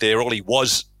 discovered there already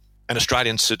was a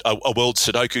World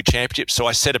Sudoku Championship. So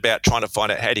I set about trying to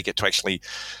find out how to get to actually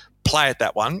play at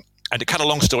that one. And to cut a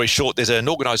long story short, there's an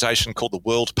organisation called the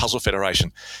World Puzzle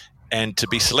Federation. And to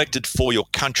be selected for your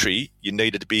country, you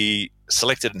needed to be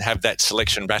selected and have that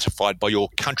selection ratified by your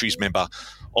country's member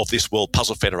of this World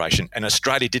Puzzle Federation. And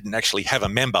Australia didn't actually have a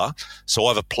member, so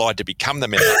I've applied to become the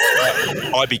member.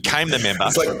 I became the member.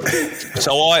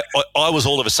 So I was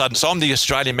all of a sudden, so I'm the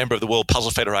Australian member of the World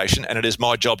Puzzle Federation, and it is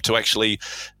my job to actually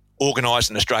organise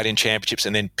an Australian Championships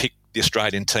and then pick the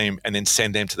Australian team and then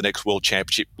send them to the next World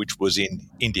Championship, which was in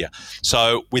India.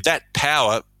 So with that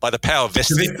power, by the power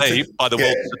vested in me by the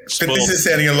World... But this is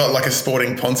sounding a lot like a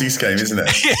sporting Ponzi scheme, isn't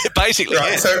it? Yeah, basically.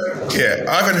 Right, yeah. So,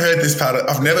 I haven't heard this part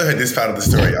I've never heard this part of the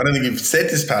story. I don't think you've said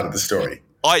this part of the story.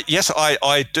 I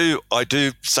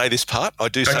do say this part. I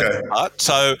do say this part.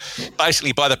 So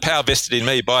basically, by the power vested in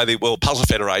me by the World Puzzle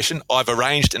Federation, I've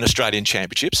arranged an Australian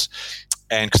Championships,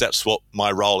 and because that's what my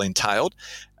role entailed.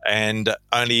 And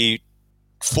only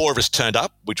 4 of us turned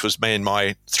up, which was me and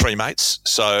my 3 mates.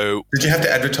 So did you have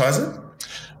to advertise it?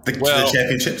 The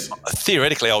championships?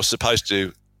 Theoretically, I was supposed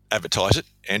to advertise it,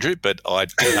 Andrew, but I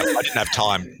didn't have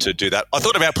time to do that. I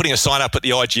thought about putting a sign up at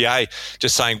the IGA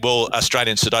just saying, well,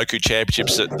 Australian Sudoku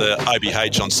Championships at the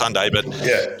OBH on Sunday. But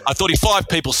I thought if 5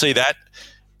 people see that,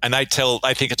 and they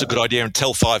think it's a good idea and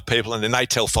tell 5 people, and then they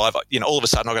tell 5, all of a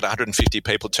sudden I got 150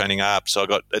 people turning up. So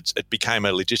it became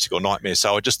a logistical nightmare.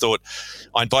 So I just thought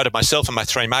I invited myself and my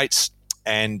 3 mates,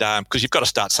 and because you've got to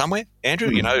start somewhere, Andrew,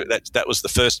 that was the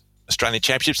first Australian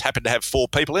Championships, happened to have 4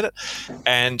 people in it.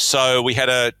 And so we had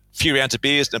a few rounds of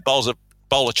beers and a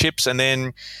bowl of chips, and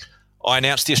then I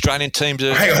announced the Australian team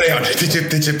to... Hang on.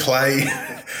 Did you play?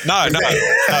 No,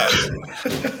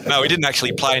 we didn't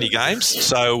actually play any games.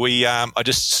 So I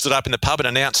just stood up in the pub and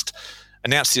announced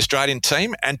the Australian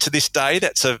team. And to this day,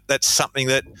 that's something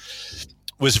that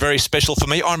was very special for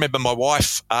me. I remember my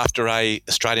wife, after a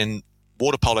Australian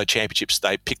water polo championships,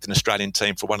 they picked an Australian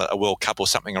team for a World Cup or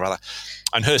something or other,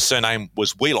 and her surname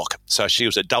was Wheelock, so she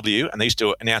was a W, and they used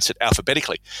to announce it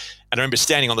alphabetically. And I remember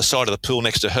standing on the side of the pool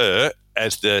next to her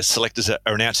as the selectors are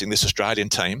announcing this Australian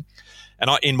team, and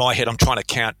in my head I'm trying to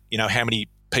count, how many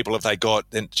people have they got?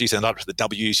 And geez, they're not up to the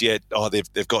W's yet. Oh,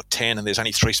 they've got 10, and there's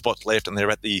only 3 spots left, and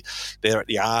they're at the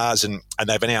R's, and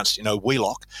they've announced,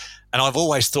 Wheelock. And I've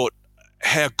always thought,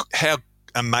 how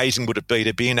amazing would it be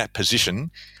to be in that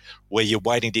position where you're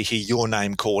waiting to hear your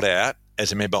name called out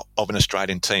as a member of an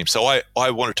Australian team. So I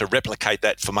wanted to replicate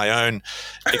that for my own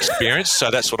experience.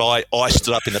 So that's what I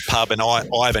stood up in the pub and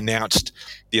I've announced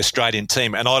the Australian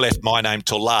team, and I left my name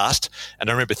till last. And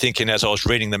I remember thinking as I was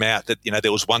reading them out that,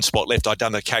 there was 1 spot left. I'd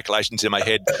done the calculations in my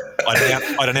head.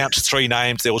 I'd announced 3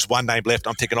 names. There was 1 name left.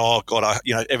 I'm thinking, oh God,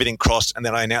 everything crossed. And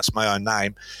then I announced my own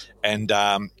name. And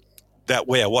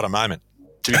what a moment.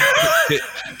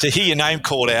 To hear your name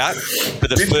called out for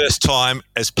the first time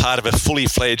as part of a fully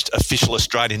fledged official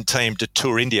Australian team to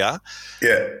tour India.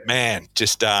 Yeah. Man,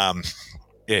 just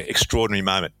extraordinary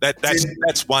moment.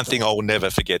 That's one thing I will never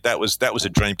forget. That was a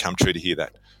dream come true to hear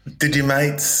that. Did your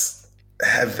mates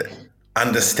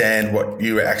understand what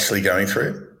you were actually going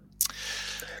through?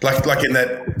 Like in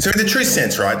that, so in the true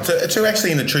sense, right? So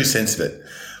actually in the true sense of it,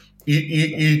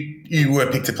 you were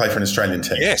picked to play for an Australian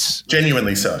team. Yes.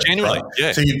 Genuinely so. Genuinely, right?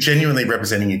 yeah. So you're genuinely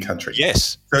representing your country.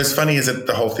 Yes. So as funny as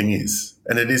the whole thing is,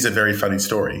 and it is a very funny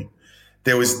story,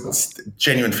 there was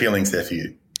genuine feelings there for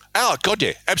you. Oh, God,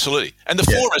 yeah, absolutely. And the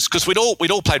 4 of us, because we'd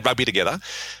all played rugby together,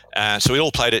 so we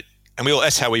all played it, and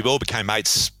that's how we all became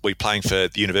mates. We playing for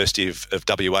the University of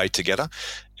WA together,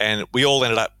 and we all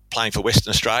ended up playing for Western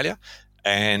Australia.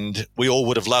 And we all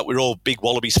would have loved. We were all big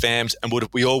Wallabies fans, and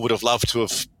we all would have loved to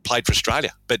have played for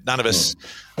Australia. But none of us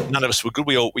were good.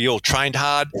 We all trained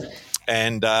hard,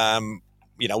 and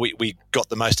we got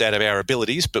the most out of our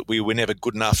abilities, but we were never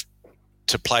good enough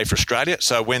to play for Australia.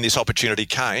 So when this opportunity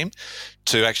came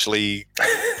to actually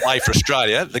play for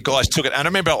Australia, the guys took it. And I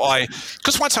remember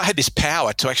because once I had this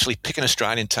power to actually pick an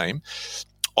Australian team,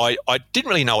 I didn't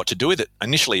really know what to do with it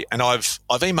initially, and I've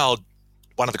emailed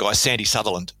one of the guys, Sandy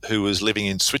Sutherland, who was living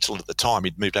in Switzerland at the time.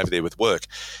 He'd moved over there with work.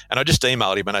 And I just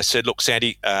emailed him and I said, look,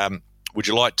 Sandy, would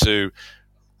you like to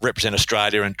represent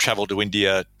Australia and travel to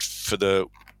India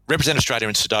represent Australia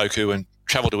in Sudoku and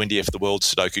travel to India for the World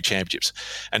Sudoku Championships?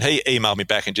 And he emailed me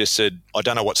back and just said, I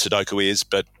don't know what Sudoku is,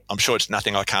 but I'm sure it's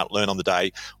nothing I can't learn on the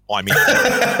day. I'm in.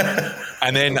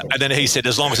 and then he said,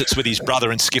 as long as it's with his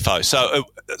brother and Skiffo.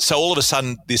 So all of a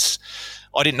sudden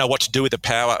I didn't know what to do with the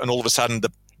power, and all of a sudden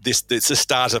the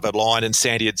stars have aligned, and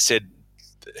Sandy had said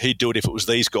he'd do it if it was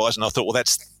these guys, and I thought, well,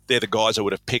 they're the guys I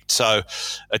would have picked. So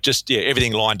it just,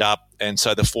 everything lined up, and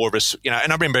so the 4 of us, and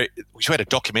I remember we had a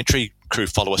documentary crew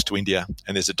follow us to India,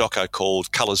 and there's a doco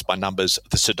called Colours by Numbers,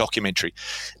 the documentary,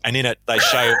 and in it they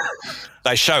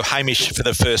show Hamish for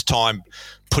the first time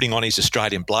putting on his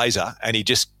Australian blazer, and he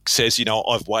just says,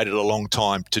 I've waited a long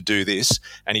time to do this,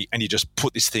 and he just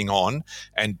put this thing on,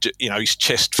 and his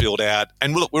chest filled out,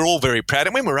 and look, we're all very proud.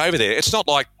 And when we're over there, it's not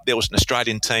like there was an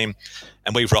Australian team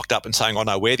and we've rocked up and saying, oh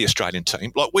no, we're the Australian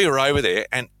team. Like, we were over there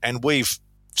and we've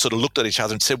sort of looked at each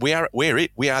other and said, we're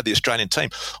it. We are the Australian team.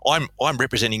 I'm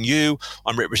representing you.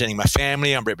 I'm representing my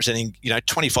family. I'm representing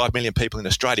 25 million people in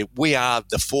Australia. We are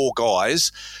the 4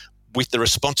 guys with the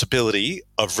responsibility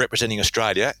of representing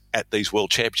Australia at these World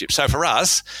Championships. So for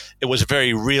us, it was a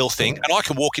very real thing. And I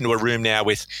can walk into a room now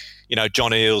with,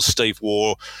 John Eales, Steve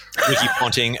Waugh, Ricky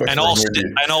Ponting, and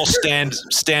I'll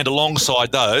stand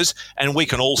alongside those, and we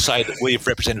can all say that we've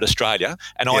represented Australia.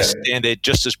 And I stand there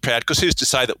just as proud, because who's to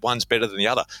say that one's better than the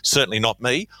other? Certainly not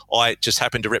me. I just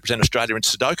happen to represent Australia in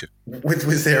Sudoku.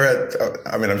 Was there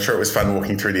I'm sure it was fun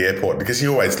walking through the airport, because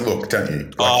you always look, don't you?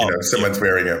 Like, someone's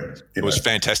wearing It was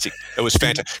fantastic. It was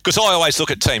fantastic. Because I always look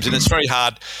at teams, and it's very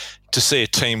hard to see a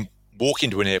team walk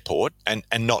into an airport and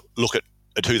not look at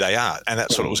who they are, and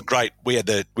that's what it was great. We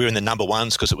were in the number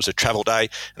ones because it was a travel day,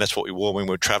 and that's what we wore when we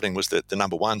were travelling, was the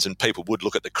number ones, and people would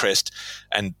look at the crest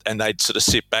and they'd sort of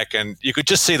sit back, and you could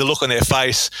just see the look on their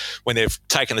face when they've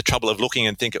taken the trouble of looking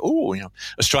and think,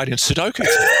 Australian Sudoku.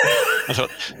 I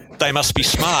thought, they must be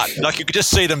smart. Like, you could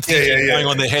just see them thinking, going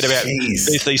on their head about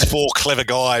these 4 clever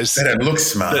guys. They don't look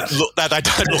smart. They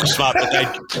don't look smart,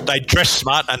 but they dress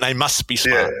smart, and they must be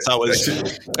smart. So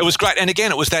it was great. And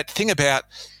again, it was that thing about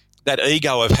that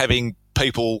ego of having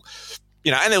people,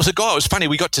 and there was a guy, it was funny,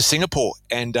 we got to Singapore,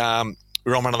 and we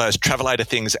were on one of those Travelator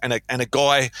things, and a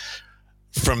guy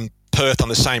from Perth on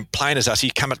the same plane as us, he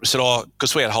came up and said,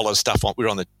 because we had a whole lot of stuff on, we were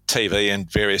on the TV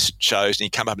and various shows, and he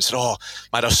came up and said,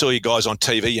 mate, I saw you guys on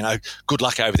TV, good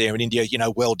luck over there in India,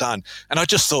 well done. And I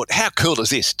just thought, how cool is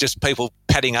this? Just people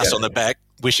patting us on the back,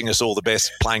 wishing us all the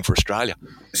best playing for Australia.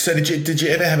 So did you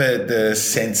ever have the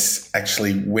sense,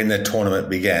 actually, when the tournament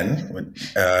began,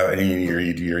 you're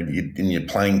in your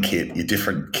playing kit, your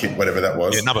different kit, whatever that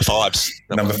was? Yeah, number 5s.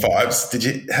 Number 5s. Did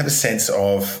you have a sense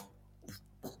of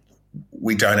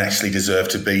we don't actually deserve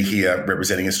to be here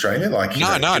representing Australia? Like,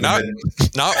 no, not at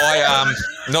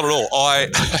all. I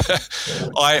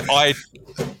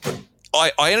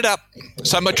ended up.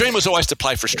 So my dream was always to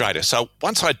play for Australia. So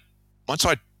once I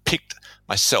picked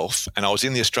myself and I was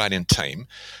in the Australian team,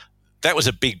 that was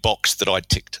a big box that I'd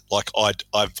ticked. Like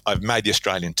I've made the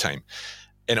Australian team.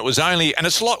 And it was only, and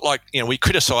it's a lot like, we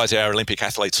criticise our Olympic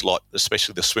athletes a lot,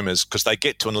 especially the swimmers, because they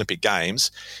get to an Olympic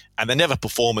Games and they never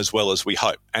perform as well as we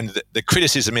hope. And the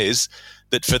criticism is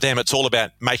that for them, it's all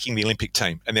about making the Olympic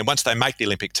team. And then once they make the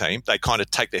Olympic team, they kind of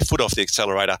take their foot off the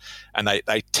accelerator and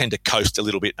they tend to coast a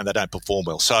little bit and they don't perform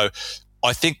well. So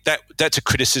I think that's a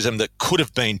criticism that could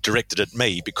have been directed at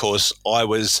me, because I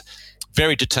was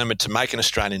very determined to make an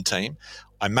Australian team.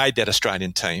 I made that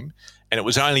Australian team, and it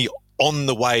was only on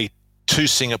the way to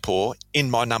Singapore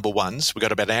in my number ones. We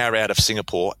got about an hour out of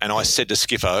Singapore, and I said to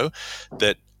Skiffo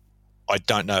that I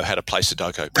don't know how to play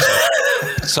Sudoku.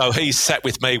 So he sat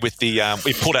with me with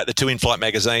we pulled out the 2 in-flight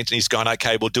magazines, and he's going,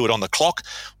 okay, we'll do it on the clock.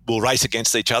 We'll race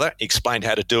against each other. He explained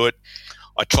how to do it.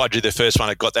 I tried to do the first one.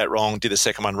 I got that wrong, did the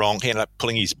second one wrong. He ended up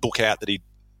pulling his book out that he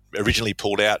originally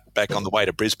pulled out back on the way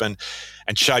to Brisbane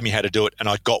and showed me how to do it. And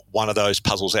I got one of those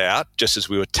puzzles out just as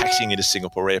we were taxiing into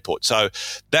Singapore airport. So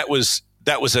that was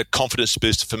a confidence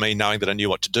booster for me, knowing that I knew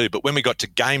what to do. But when we got to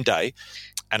game day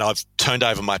and I've turned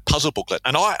over my puzzle booklet,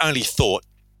 and I only thought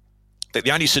that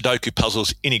the only Sudoku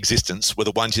puzzles in existence were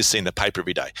the ones you see in the paper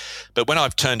every day. But when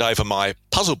I've turned over my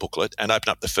puzzle booklet and opened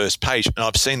up the first page, and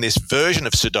I've seen this version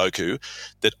of Sudoku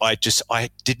that I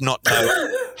did not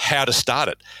know how to start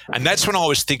it. And that's when I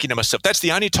was thinking to myself, that's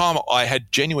the only time I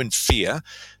had genuine fear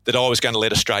that I was going to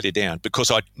let Australia down, because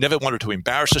I never wanted to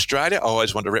embarrass Australia. I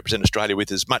always wanted to represent Australia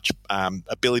with as much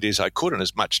ability as I could and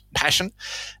as much passion.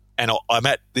 And I'm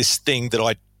at this thing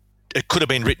that it could have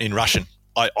been written in Russian.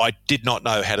 I did not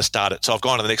know how to start it. So I've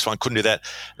gone to the next one, couldn't do that.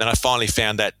 And then I finally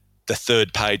found the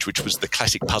third page, which was the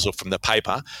classic puzzle from the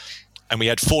paper. And we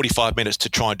had 45 minutes to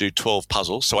try and do 12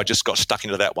 puzzles. So I just got stuck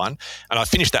into that one. And I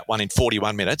finished that one in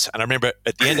 41 minutes. And I remember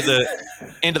at the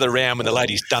end of the round, when the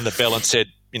lady's done the bell and said,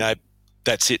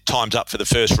 that's it, time's up for the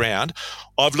first round,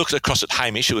 I've looked across at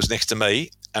Hamish, who was next to me,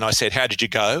 and I said, how did you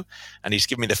go? And he's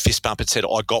given me the fist bump and said,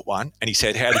 I got one. And he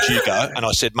said, how did you go? And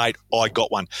I said, mate, I got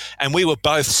one. And we were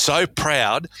both so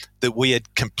proud that we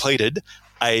had completed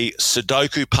a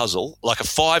Sudoku puzzle, like a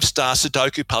 5-star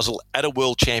Sudoku puzzle at a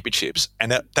World Championships.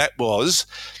 And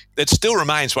it still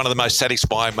remains one of the most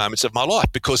satisfying moments of my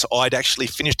life, because I'd actually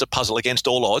finished a puzzle against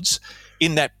all odds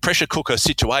in that pressure cooker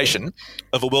situation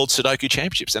of a World Sudoku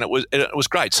Championships. And it was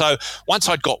great. So once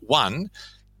I'd got one,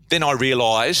 then I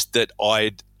realised that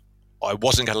I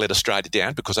wasn't going to let Australia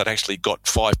down, because I'd actually got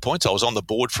 5 points. I was on the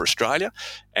board for Australia,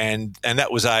 and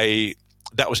that was an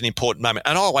important moment.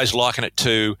 And I always liken it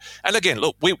to, and again,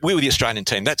 look, we were the Australian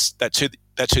team. That's who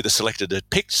the selected had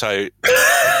picked. So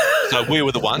we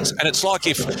were the ones. And it's like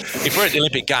if we're at the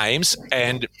Olympic Games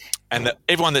and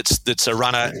everyone that's a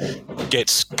runner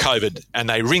gets COVID, and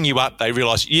they ring you up, they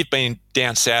realise you've been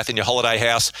down south in your holiday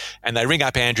house, and they ring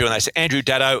up Andrew and they say, Andrew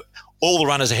Daddo, all the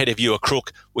runners ahead of you are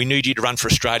crook. We need you to run for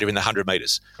Australia in the 100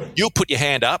 metres. You'll put your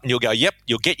hand up and you'll go, yep,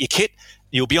 you'll get your kit,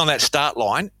 you'll be on that start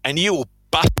line, and you will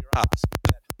bust your ass for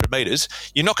that 100 metres.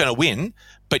 You're not going to win,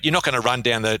 but you're not going to run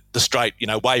down the straight,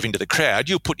 waving to the crowd.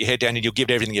 You'll put your head down and you'll give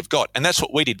it everything you've got. And that's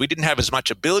what we did. We didn't have as much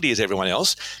ability as everyone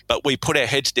else, but we put our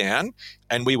heads down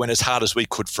and we went as hard as we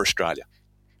could for Australia.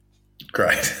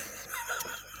 Great.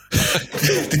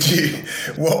 Did you?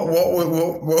 What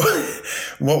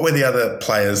were the other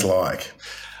players like?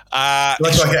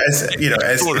 If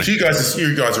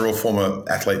you guys are all former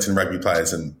athletes and rugby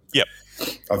players, and yep,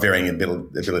 of varying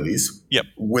abilities. Yep.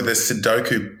 Were the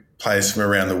Sudoku players from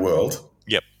around the world?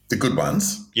 Yep. The good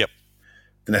ones. Yep.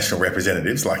 The national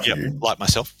representatives, like you, like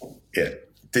myself. Yeah.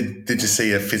 Did you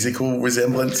see a physical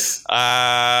resemblance?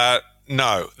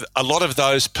 No, a lot of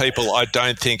those people I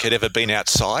don't think had ever been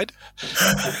outside.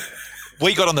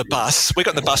 We got on the bus. We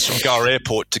got on the bus from Goa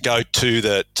Airport to go to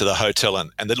the hotel,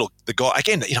 and the guy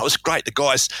again. It was great. The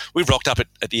guys, we rocked up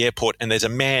at the airport, and there's a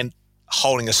man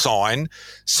holding a sign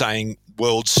saying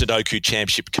World Sudoku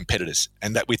Championship competitors,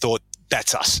 and that we thought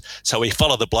that's us. So we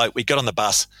followed the bloke. We got on the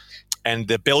bus, and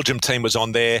the Belgium team was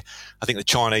on there. I think the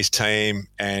Chinese team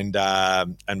and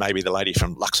maybe the lady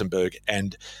from Luxembourg.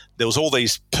 And there was all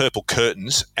these purple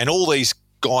curtains, and all these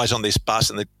guys on this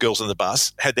bus and the girls on the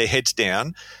bus had their heads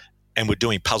down and were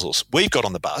doing puzzles. We've got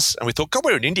on the bus and we thought, God,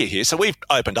 we're in India here. So we've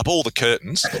opened up all the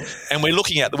curtains and we're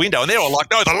looking out the window, and they're all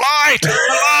like, no, the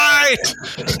light.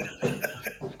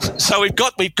 So we've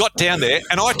got down there,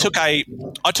 and I took a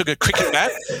cricket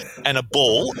bat and a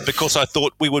ball, because I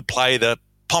thought we would play the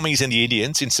Pommies and the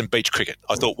Indians in some beach cricket.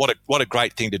 I thought, what a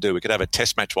great thing to do. We could have a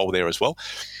test match while we're there as well.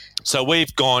 So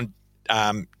we've gone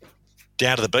down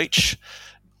to the beach.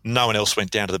 No one else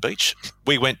went down to the beach.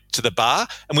 We went to the bar,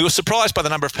 and we were surprised by the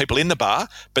number of people in the bar,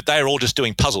 but they were all just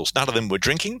doing puzzles. None of them were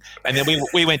drinking. And then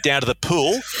we went down to the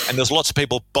pool, and there was lots of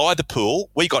people by the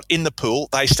pool. We got in the pool.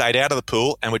 They stayed out of the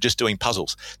pool, and were just doing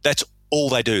puzzles. That's all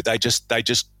they do. They just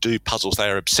do puzzles. They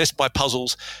are obsessed by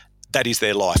puzzles. That is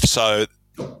their life. So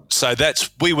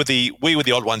we were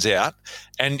the odd ones out.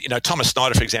 And Thomas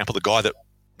Snyder, for example, the guy that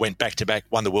went back to back,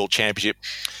 won the world championship.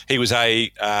 He was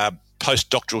a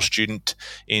postdoctoral student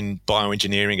in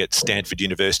bioengineering at Stanford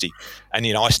University, and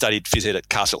I studied phys ed at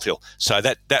Castle Hill. So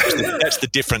that's the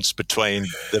difference between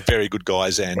the very good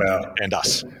guys and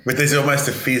us. But there's almost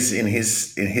a fizz in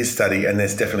his study, and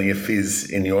there's definitely a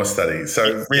fizz in your study.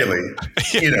 So really,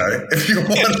 if you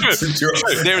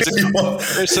want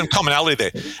there's some commonality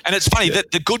there, and it's funny that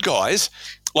the good guys,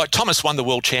 like Thomas, won the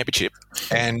world championship,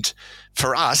 and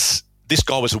for us, this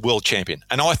guy was a world champion.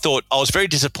 And I was very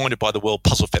disappointed by the World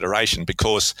Puzzle Federation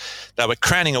because they were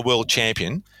crowning a world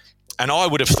champion, and I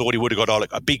would have thought he would have got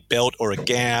a big belt or a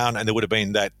gown, and there would have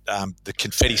been that the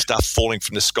confetti stuff falling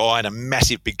from the sky and a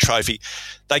massive big trophy.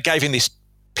 They gave him this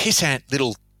pissant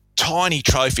little tiny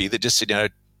trophy that just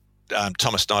said,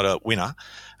 Thomas Snyder winner.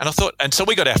 And I thought, and so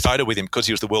we got our photo with him because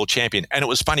he was the world champion. And it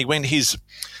was funny when his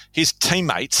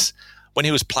teammates, when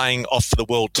he was playing off for the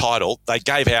world title, they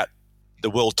gave out the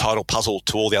world title puzzle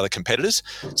to all the other competitors.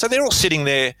 So they're all sitting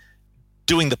there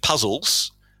doing the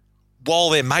puzzles while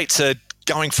their mates are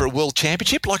going for a world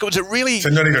championship. Like, it was a really... So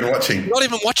not even watching. Not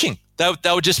even watching. They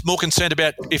were just more concerned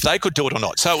about if they could do it or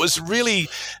not. So it was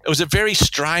a very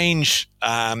strange...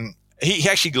 He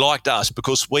actually liked us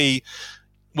because we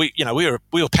were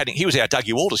patting... He was our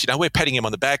Dougie Walters. We're patting him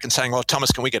on the back and saying,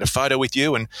 Thomas, can we get a photo with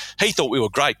you? And he thought we were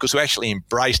great because we actually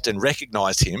embraced and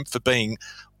recognised him for being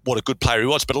what a good player he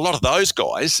was. But a lot of those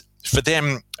guys, for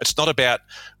them, it's not about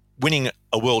winning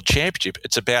a world championship.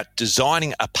 It's about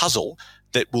designing a puzzle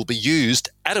that will be used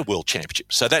at a world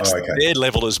championship. So that's their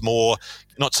level is more,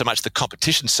 not so much the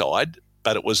competition side,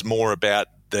 but it was more about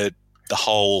the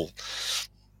whole...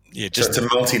 Yeah, just so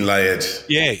it's a multi-layered.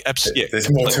 Yeah, absolutely. There's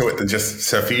more to it than just.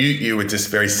 So for you were just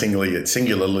very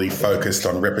singularly focused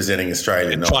on representing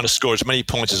Australia, and trying to score as many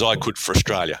points as I could for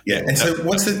Australia. Yeah. And so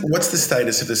what's the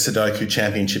status of the Sudoku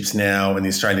Championships now and the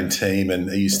Australian team? And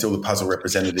are you still the puzzle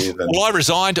representative? Well, I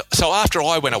resigned. So after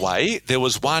I went away, there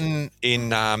was one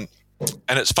in, and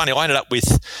it's funny. I ended up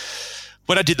with,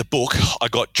 when I did the book, I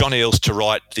got John Eales to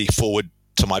write the foreword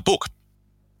to my book,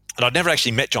 and I'd never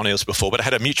actually met John Eales before, but I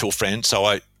had a mutual friend, so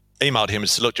I emailed him and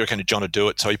said, look, do you reckon John would do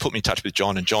it? So he put me in touch with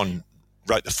John, and John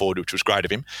wrote the foreword, which was great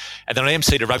of him. And then I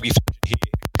emceed a rugby function here,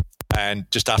 and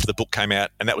just after the book came out,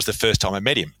 and that was the first time I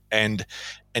met him. And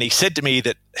he said to me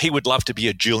that he would love to be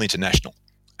a dual international.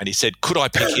 And he said, could I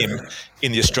pick him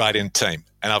in the Australian team?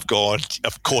 And I've gone,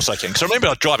 of course I can. Because I remember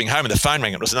I was driving home and the phone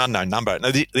rang. It was an unknown number. And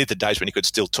these are the days when you could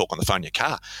still talk on the phone in your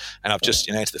car. And I've just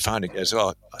answered the phone. And he goes,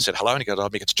 I said, hello. And he goes, I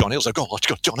think it's John Eales. I go, I've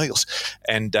got John Eales.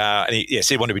 And he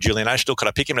said he wanted to be dual international. Could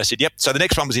I pick him? And I said, yep. So the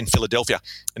next one was in Philadelphia.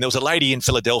 And there was a lady in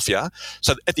Philadelphia.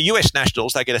 So at the US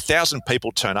Nationals, they get 1,000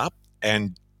 people turn up.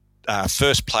 And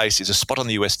first place is a spot on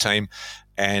the US team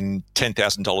and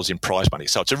 $10,000 in prize money.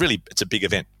 So it's a big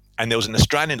event. And there was an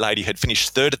Australian lady who had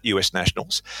finished third at the US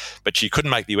Nationals, but she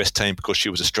couldn't make the US team because she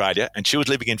was Australia, and she was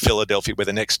living in Philadelphia where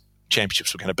the next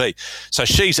championships were going to be. So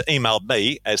she's emailed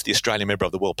me as the Australian member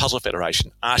of the World Puzzle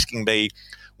Federation asking me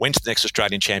when's the next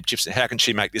Australian championships and how can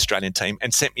she make the Australian team,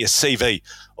 and sent me a CV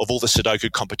of all the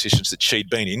Sudoku competitions that she'd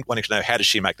been in, wanting to know how does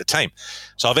she make the team.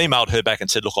 So I've emailed her back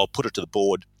and said, look, I'll put it to the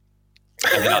board.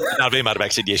 And I've emailed her back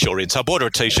and said, yes, you're in. So I bought her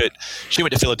a T-shirt. She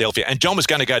went to Philadelphia, and John was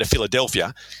going to go to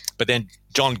Philadelphia, but then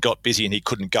John got busy and he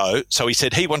couldn't go. So he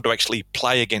said he wanted to actually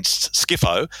play against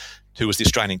Skiffo, who was the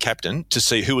Australian captain, to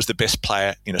see who was the best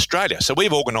player in Australia. So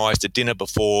we've organised a dinner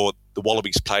before the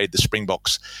Wallabies played the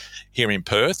Springboks here in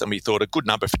Perth, and we thought a good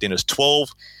number for dinner is 12.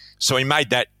 So we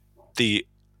made that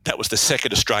was the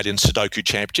second Australian Sudoku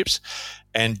Championships,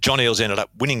 and John Eales ended up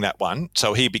winning that one.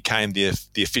 So he became the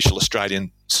official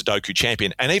Australian Sudoku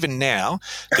champion. And even now,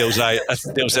 there was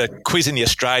a quiz in the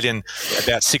Australian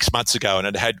about 6 months ago, and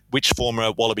it had which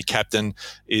former Wallaby captain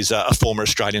is a former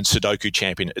Australian Sudoku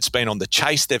champion. It's been on The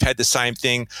Chase. They've had the same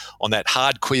thing. On that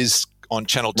hard quiz on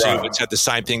Channel 2, It's had the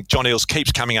same thing. John Eales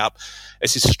keeps coming up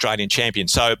as this Australian champion.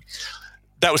 So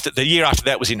that was the year after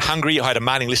that was in Hungary. I had a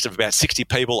mailing list of about 60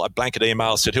 people. I blanket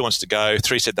email, said, who wants to go?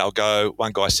 3 said they'll go.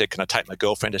 One guy said, can I take my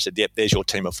girlfriend? I said, yep, there's your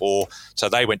team of 4. So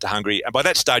they went to Hungary. And by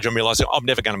that stage, I'm realising I'm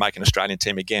never going to make an Australian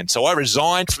team again. So I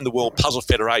resigned from the World Puzzle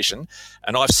Federation,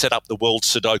 and I've set up the World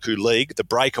Sudoku League, the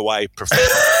breakaway professional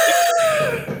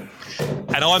league.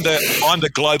 And I'm the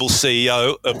global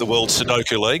CEO of the World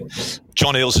Sudoku League.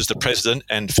 John Eales is the president,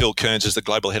 and Phil Kearns is the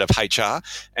global head of HR.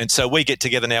 And so we get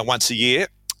together now once a year,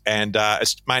 and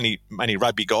it's mainly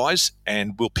rugby guys,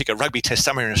 and we'll pick a rugby test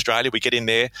somewhere in Australia. We get in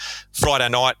there. Friday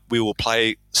night, we will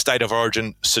play State of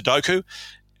Origin Sudoku.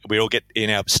 We all get in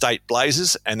our state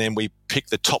blazers, and then we pick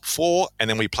the top 4, and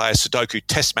then we play a Sudoku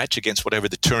test match against whatever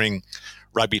the touring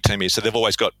rugby team is. So they've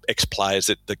always got ex-players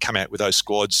that come out with those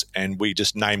squads, and we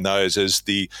just name those as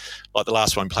the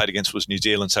last one we played against was New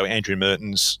Zealand. So Andrew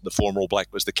Mertens, the former All Black,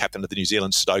 was the captain of the New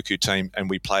Zealand Sudoku team, and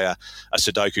we play a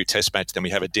Sudoku test match. Then we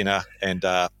have a dinner, and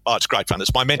it's great fun.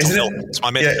 It's my mental health. It's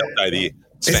my mental health day of the year.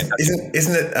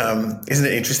 Isn't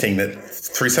it interesting that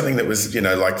through something that was,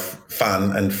 like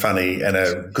fun and funny and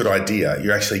a good idea,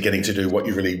 you're actually getting to do what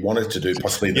you really wanted to do,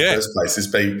 possibly in the first place, is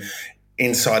be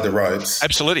inside the ropes.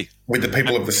 Absolutely. With the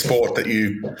people of the sport that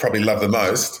you probably love the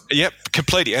most. Yep,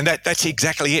 completely. And that's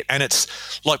exactly it. And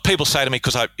it's like people say to me,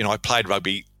 because I played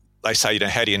rugby, they say,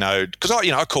 how do you know? Because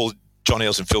I call John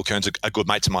Eales and Phil Kearns are good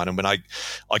mates of mine. And when I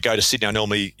go to Sydney, I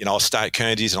normally, I'll stay at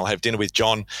Kearnsy's and I'll have dinner with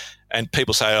John. And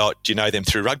people say, oh, do you know them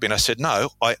through rugby? And I said, no,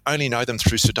 I only know them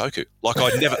through Sudoku. Like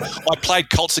I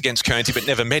played Colts against Kearnsy, but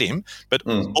never met him. But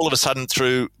all of a sudden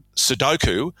through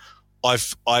Sudoku,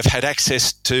 I've had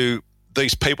access to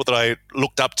these people that I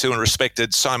looked up to and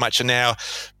respected so much, and now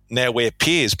we're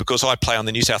peers because I play on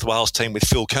the New South Wales team with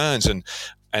Phil Kearns, and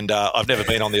I've never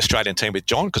been on the Australian team with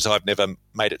John because I've never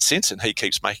made it since, and he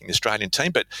keeps making the Australian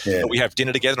team. But we have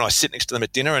dinner together, and I sit next to them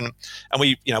at dinner, and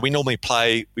we normally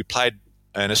play. We played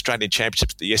an Australian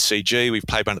championship at the SCG. We've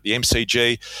played one at the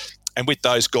MCG, and with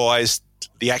those guys,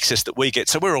 the access that we get.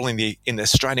 So we're all in the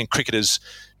Australian cricketers'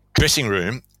 dressing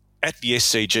room at the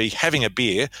SCG having a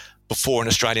beer before an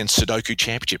Australian Sudoku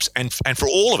Championships. And for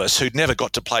all of us who'd never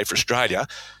got to play for Australia,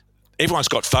 everyone's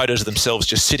got photos of themselves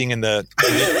just sitting in the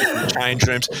change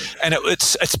rooms. And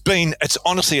it's been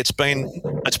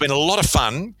a lot of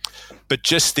fun, but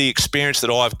just the experience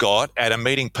that I've got at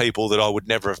meeting people that I would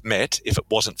never have met if it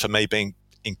wasn't for me being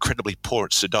incredibly poor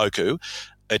at Sudoku,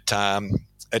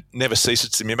 it never ceases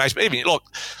to be amazing. Even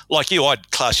like you,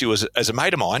 I'd class you as a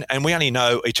mate of mine, and we only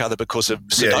know each other because of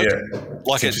Sudoku.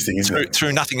 Like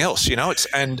through nothing else, It's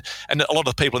and a lot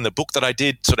of the people in the book that I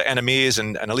did, sort of Anna Mears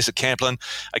and Alyssa Camplin,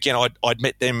 again, I'd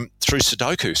met them through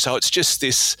Sudoku. So it's just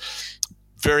this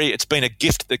it's been a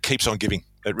gift that keeps on giving.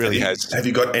 It really has. Have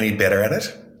you got any better at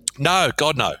it? No,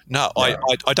 God, no. I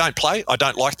don't play. I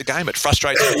don't like the game. It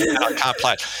frustrates me, and I can't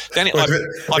play it. Then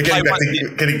we're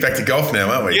getting back to golf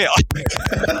now, aren't we? Yeah.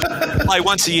 I play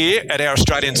once a year at our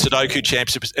Australian Sudoku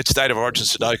Championship at State of Origin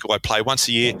Sudoku. I play once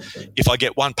a year. If I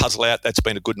get one puzzle out, that's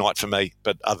been a good night for me.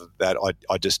 But other than that,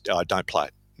 I don't play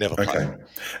it. Never play. Okay.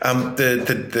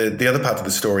 The other part of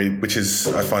the story, which is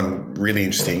I find really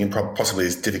interesting and possibly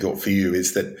is difficult for you,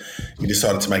 is that you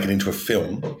decided to make it into a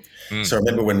film. So I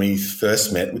remember when we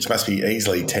first met, which must be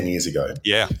easily 10 years ago.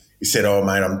 Yeah. You said, oh,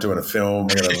 mate, I'm doing a film.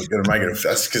 We're going to make it.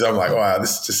 That's because I'm like, wow,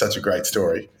 this is just such a great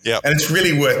story. Yeah. And it's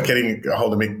really worth getting a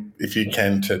hold of me if you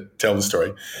can to tell the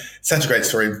story. Such a great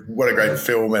story. What a great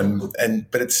film.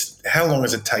 But it's how long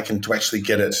has it taken to actually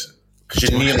get it? Because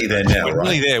you're nearly there now,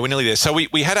 right? We're nearly there. So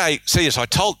we had I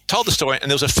told the story,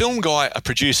 and there was a film guy, a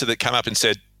producer that came up and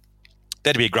said,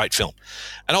 that'd be a great film.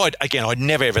 And I'd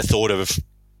never ever thought of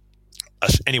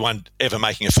anyone ever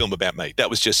making a film about me. That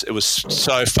was just, it was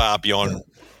so far beyond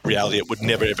reality, it would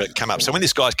never ever come up. So when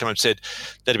this guy's come up and said,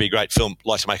 that'd be a great film, I'd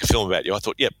like to make a film about you, I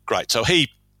thought, yep, great. So he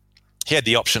had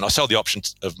the option. I sold the option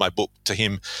of my book to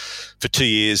him for 2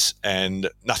 years, and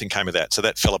nothing came of that. So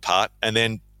that fell apart. And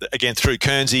then again, through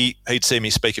Kearnsy, he'd seen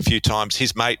me speak a few times.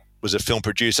 His mate was a film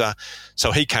producer.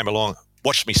 So he came along,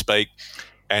 watched me speak,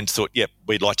 and thought, yep,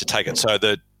 we'd like to take it. So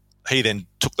he then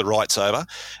took the rights over.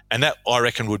 And that, I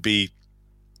reckon, would be,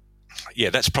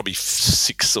 that's probably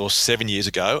 6 or 7 years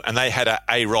ago. And they had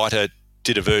a writer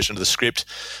did a version of the script,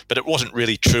 but it wasn't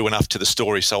really true enough to the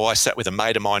story. So I sat with a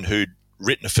mate of mine who'd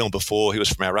written a film before. He was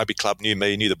from our rugby club, knew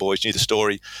me, knew the boys, knew the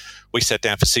story. We sat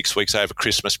down for 6 weeks over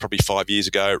Christmas, probably 5 years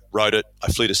ago, wrote it. I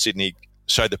flew to Sydney,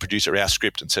 showed the producer our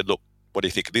script and said, look, what do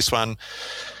you think of this one?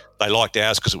 They liked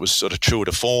ours because it was sort of true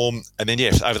to form. And then,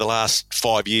 over the last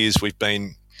 5 years, we've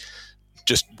been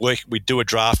just working. We'd do a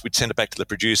draft, we'd send it back to the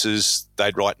producers,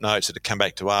 they'd write notes, it'd come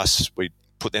back to us, we'd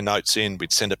put their notes in,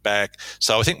 we'd send it back.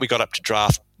 So I think we got up to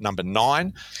draft number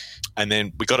 9. And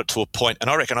then we got it to a point, and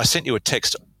I reckon I sent you a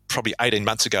text probably 18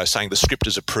 months ago saying the script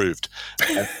is approved.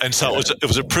 And so it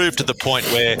was approved to the point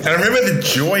where... And I remember the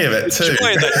joy of it too. The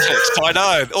joy of that text, I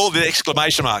know, all the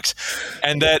exclamation marks.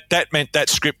 And that meant that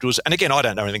script was... And again, I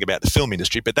don't know anything about the film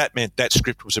industry, but that meant that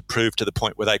script was approved to the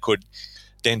point where they could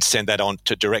then send that on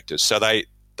to directors. So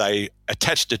they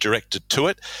attached a director to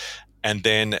it, and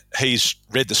then he's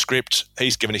read the script,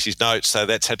 he's given us his notes, so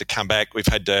that's had to come back. We've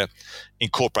had to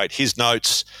incorporate his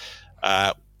notes.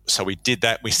 So we did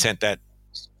that. We sent that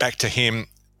back to him.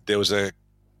 There was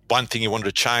one thing he wanted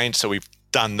to change, so we've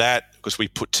done that because we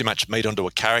put too much meat onto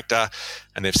a character,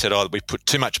 and they've said, we put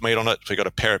too much meat on it, so we've got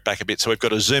to pare it back a bit. So we've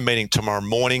got a Zoom meeting tomorrow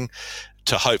morning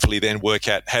to hopefully then work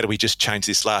out how do we just change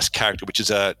this last character, which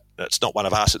is it's not one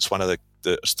of us, it's one of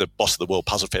it's the boss of the World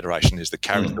Puzzle Federation is the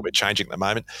character that we're changing at the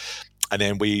moment. And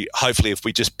then we hopefully, if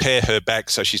we just pare her back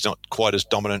so she's not quite as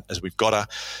dominant as we've got her,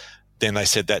 then they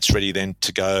said that's ready then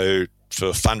to go for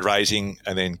fundraising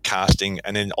and then casting,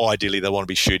 and then ideally they want to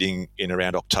be shooting in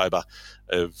around October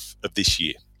of this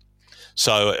year.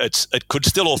 So it could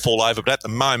still all fall over, but at the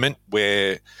moment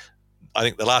I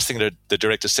think the last thing that the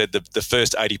director said, the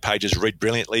first 80 pages read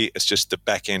brilliantly. It's just the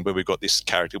back end where we've got this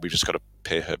character, we've just got to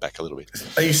pare her back a little bit.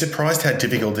 Are you surprised how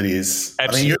difficult it is?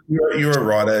 Absolutely. I mean, you're a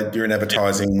writer, you're in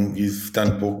advertising, you've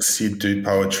done books, you do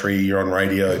poetry, you're on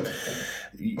radio.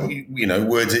 You know,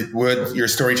 words. You're a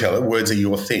storyteller. Words are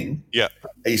your thing. Yeah.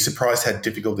 Are you surprised how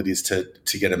difficult it is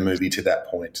to get a movie to that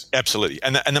point? Absolutely.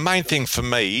 And the main thing for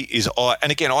me is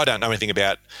and again, I don't know anything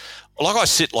about, like I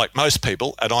sit like most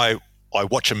people and I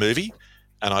watch a movie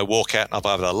and I walk out and I've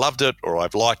either loved it or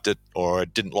I've liked it or I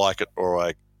didn't like it or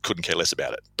I couldn't care less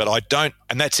about it. But I don't,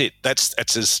 and that's it. That's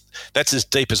as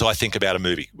deep as I think about a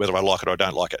movie, whether I like it or I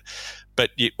don't like it.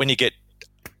 But when you get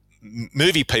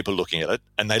movie people looking at it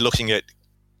and they're looking at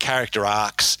character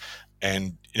arcs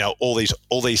and all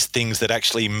these things that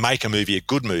actually make a movie a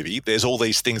good movie, there's all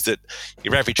these things that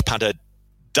your average punter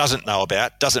doesn't know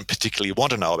about, doesn't particularly want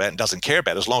to know about, and doesn't care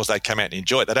about. As long as they come out and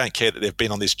enjoy it, they don't care that they've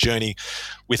been on this journey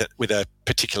with a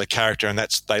particular character, and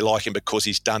they like him because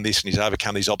he's done this and he's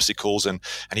overcome these obstacles, and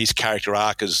his character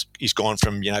arc he's gone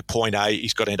from point A,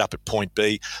 he's got to end up at point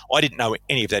B. I didn't know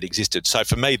any of that existed, so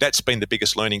for me, that's been the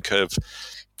biggest learning curve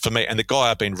for me. And the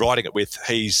guy I've been writing it with,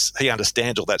 he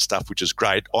understands all that stuff, which is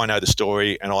great. I know the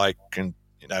story, and I can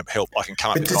help. I can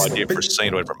come up with an idea for a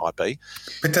scene, or whatever it might be.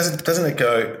 But doesn't it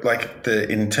go like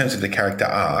in terms of the character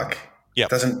arc? Yeah.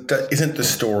 Isn't the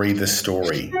story the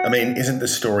story? I mean, isn't the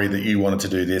story that you wanted to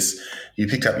do this? You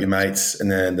picked up your mates,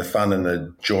 and then the fun and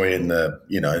the joy and the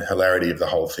hilarity of the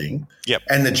whole thing. Yep.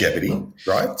 And the jeopardy,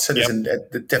 right? So there's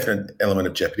a definite element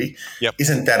of jeopardy. Yep.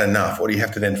 Isn't that enough, or do you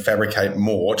have to then fabricate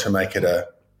more to make it a?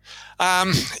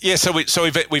 So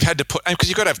we've had to put, because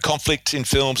you've got to have conflict in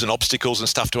films and obstacles and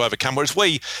stuff to overcome. Whereas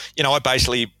it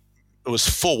was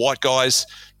 4 white guys,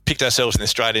 picked ourselves in the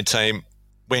Australian team,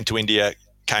 went to India,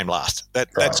 came last. Is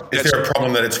there a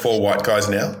problem that it's 4 white guys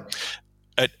now?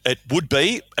 It would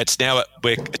be. It's now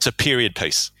it's a period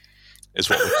piece, is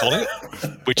what we're calling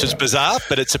it, which is bizarre,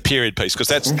 but it's a period piece because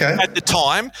that's at the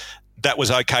time that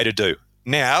was okay to do.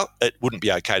 Now it wouldn't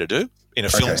be okay to do in a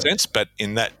film sense, but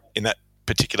in that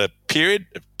particular period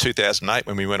of 2008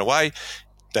 when we went away,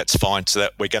 that's fine. So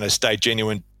that we're going to stay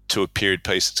genuine to a period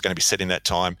piece. It's going to be set in that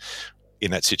time,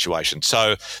 in that situation.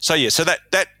 So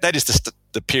that is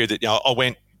the period that I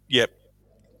went. Yep,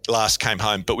 last came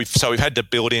home. But we've had to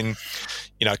build in,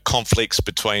 conflicts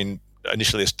between.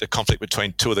 Initially, there's a conflict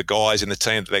between 2 of the guys in the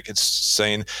team that they could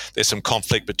see. There's some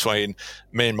conflict between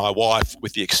me and my wife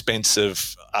with the expense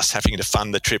of us having to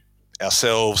fund the trip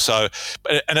ourselves. So,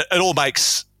 and it all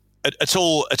makes. It's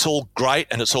all great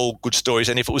and it's all good stories.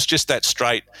 And if it was just that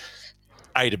straight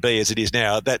A to B as it is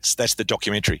now, that's the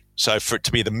documentary. So for it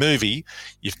to be the movie,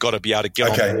 you've got to be able to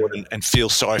get on board and feel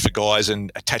sorry for guys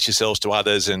and attach yourselves to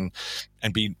others and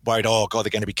be worried, oh God, they're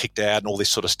going to be kicked out and all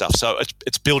this sort of stuff. So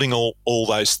it's building all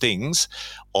those things.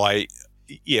 I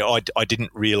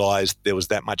didn't realise there was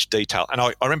that much detail. And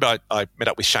I remember I met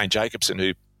up with Shane Jacobson,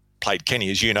 who played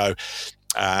Kenny, as you know,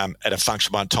 at a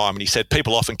function one time, and he said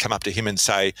people often come up to him and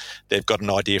say they've got an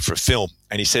idea for a film,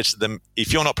 and he says to them,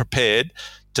 if you're not prepared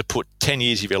to put 10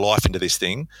 years of your life into this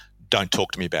thing, don't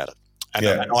talk to me about it.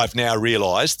 And I've now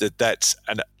realised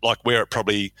we're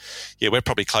probably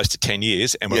close to 10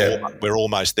 years, and we're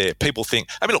almost there. People think,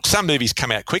 look, some movies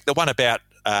come out quick. The one about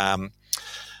what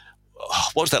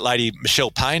was that lady,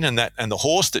 Michelle Payne, and the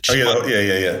horse that she won?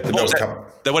 The Melbourne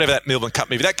Cup. Whatever that Melbourne Cup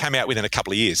movie, that came out within a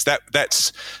couple of years.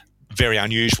 That's very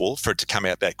unusual for it to come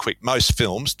out that quick. Most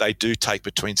films, they do take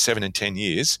between 7 and 10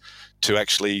 years to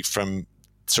actually, from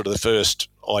sort of the first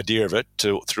idea of it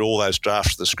through all those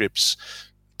drafts of the scripts,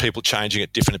 people changing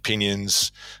it, different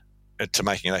opinions, to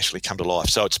making it actually come to life.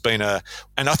 So it's been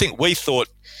and I think we thought,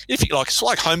 if you like, it's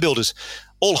like home builders.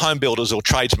 All home builders or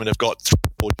tradesmen have got 3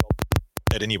 or 4 jobs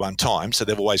at any one time, so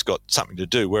they've always got something to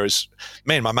do. Whereas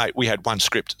me and my mate, we had one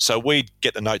script. So we'd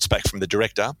get the notes back from the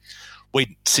director.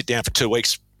 We'd sit down for 2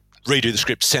 weeks, redo the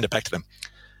script, send it back to them,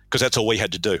 because that's all we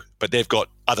had to do. But they've got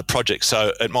other projects,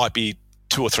 so it might be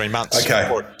 2 or 3 months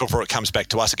before it comes back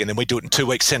to us again. Then we do it in 2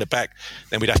 weeks, send it back.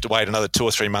 Then we'd have to wait another 2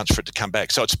 or 3 months for it to come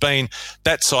back. So it's been,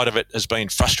 that side of it has been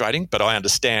frustrating, but I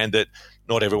understand that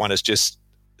not everyone is just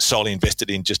solely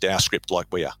invested in just our script like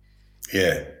we are.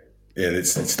 Yeah. Yeah,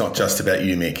 it's not just about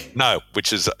you, Mick. No,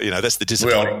 which is, that's the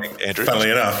disappointing thing, Andrew.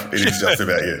 Funnily enough, it is just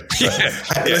about you. So,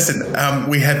 listen,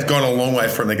 we have gone a long way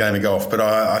from the game of golf, but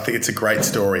I think it's a great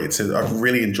story. I've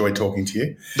really enjoyed talking to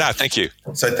you. No, thank you.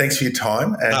 So thanks for your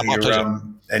time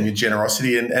and your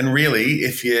generosity. And really,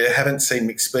 if you haven't seen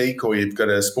Mick speak, or you've got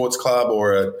a sports club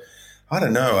or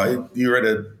you were at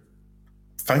a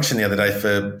function the other day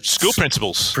for school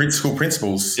principals. School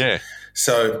principals. Yeah.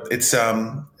 So it's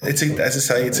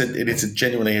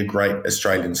genuinely a great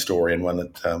Australian story, and one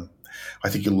that I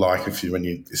think you'll like when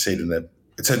you see it in the.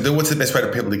 So what's the best way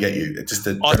for people to get you? Just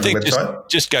the website?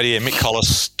 Just go to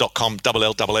mickcollis.com,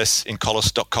 LLS in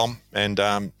collis.com, and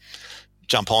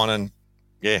jump on and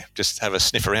just have a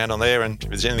sniff around on there. And if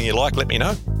there's anything you like, let me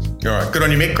know. All right, good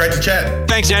on you, Mick. Great to chat.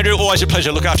 Thanks, Andrew. Always a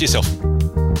pleasure. Look after yourself.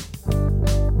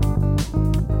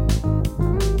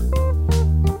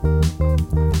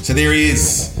 So there he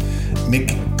is,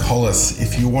 Mick Collis.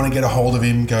 If you want to get a hold of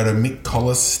him, go to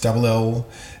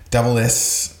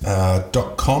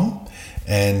mickcollis.com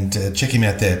and check him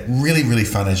out there. Really, really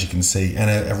fun, as you can see, and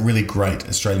a really great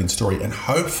Australian story. And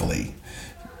hopefully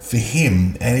for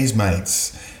him and his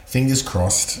mates, fingers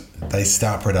crossed, they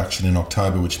start production in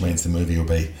October, which means the movie will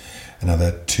be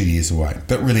another 2 years away.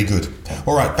 But really good.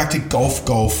 All right, back to golf,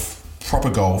 proper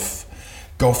golf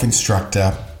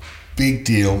instructor. Big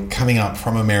deal coming up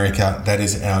from America. That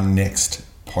is our next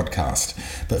podcast.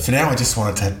 But for now, I just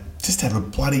wanted to have a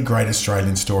bloody great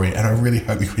Australian story, and I really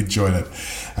hope you enjoyed it.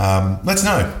 Let's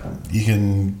know. You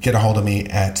can get a hold of me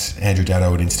at Andrew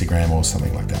Daddo at Instagram or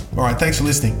something like that. All right, thanks for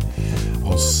listening.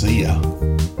 I'll see ya.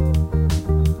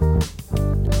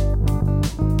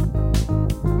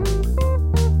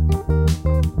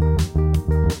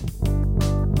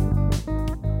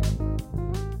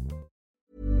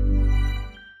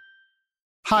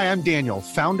 Hi, I'm Daniel,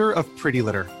 founder of Pretty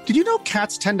Litter. Did you know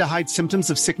cats tend to hide symptoms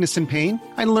of sickness and pain?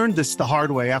 I learned this the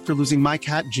hard way after losing my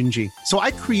cat, Gingy. So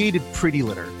I created Pretty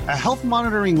Litter, a health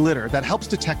monitoring litter that helps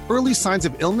detect early signs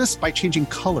of illness by changing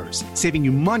colors, saving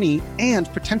you money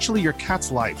and potentially your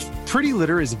cat's life. Pretty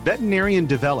Litter is veterinarian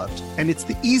developed, and it's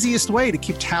the easiest way to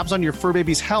keep tabs on your fur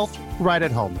baby's health right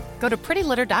at home. Go to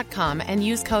prettylitter.com and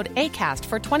use code ACAST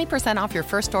for 20% off your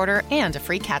first order and a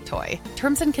free cat toy.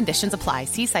 Terms and conditions apply.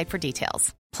 See site for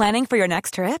details. Planning for your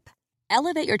next trip?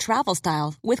 Elevate your travel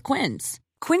style with Quince.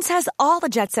 Quince has all the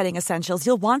jet-setting essentials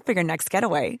you'll want for your next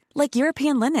getaway, like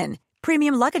European linen,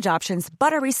 premium luggage options,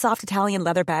 buttery soft Italian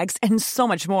leather bags, and so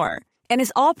much more. And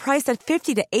is all priced at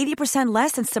 50 to 80%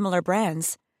 less than similar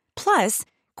brands. Plus,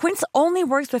 Quince only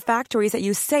works with factories that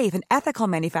use safe and ethical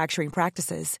manufacturing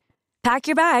practices. Pack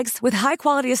your bags with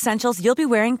high-quality essentials you'll be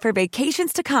wearing for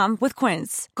vacations to come with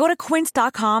Quince. Go to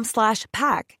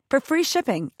quince.com/pack for free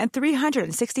shipping and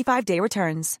 365-day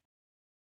returns.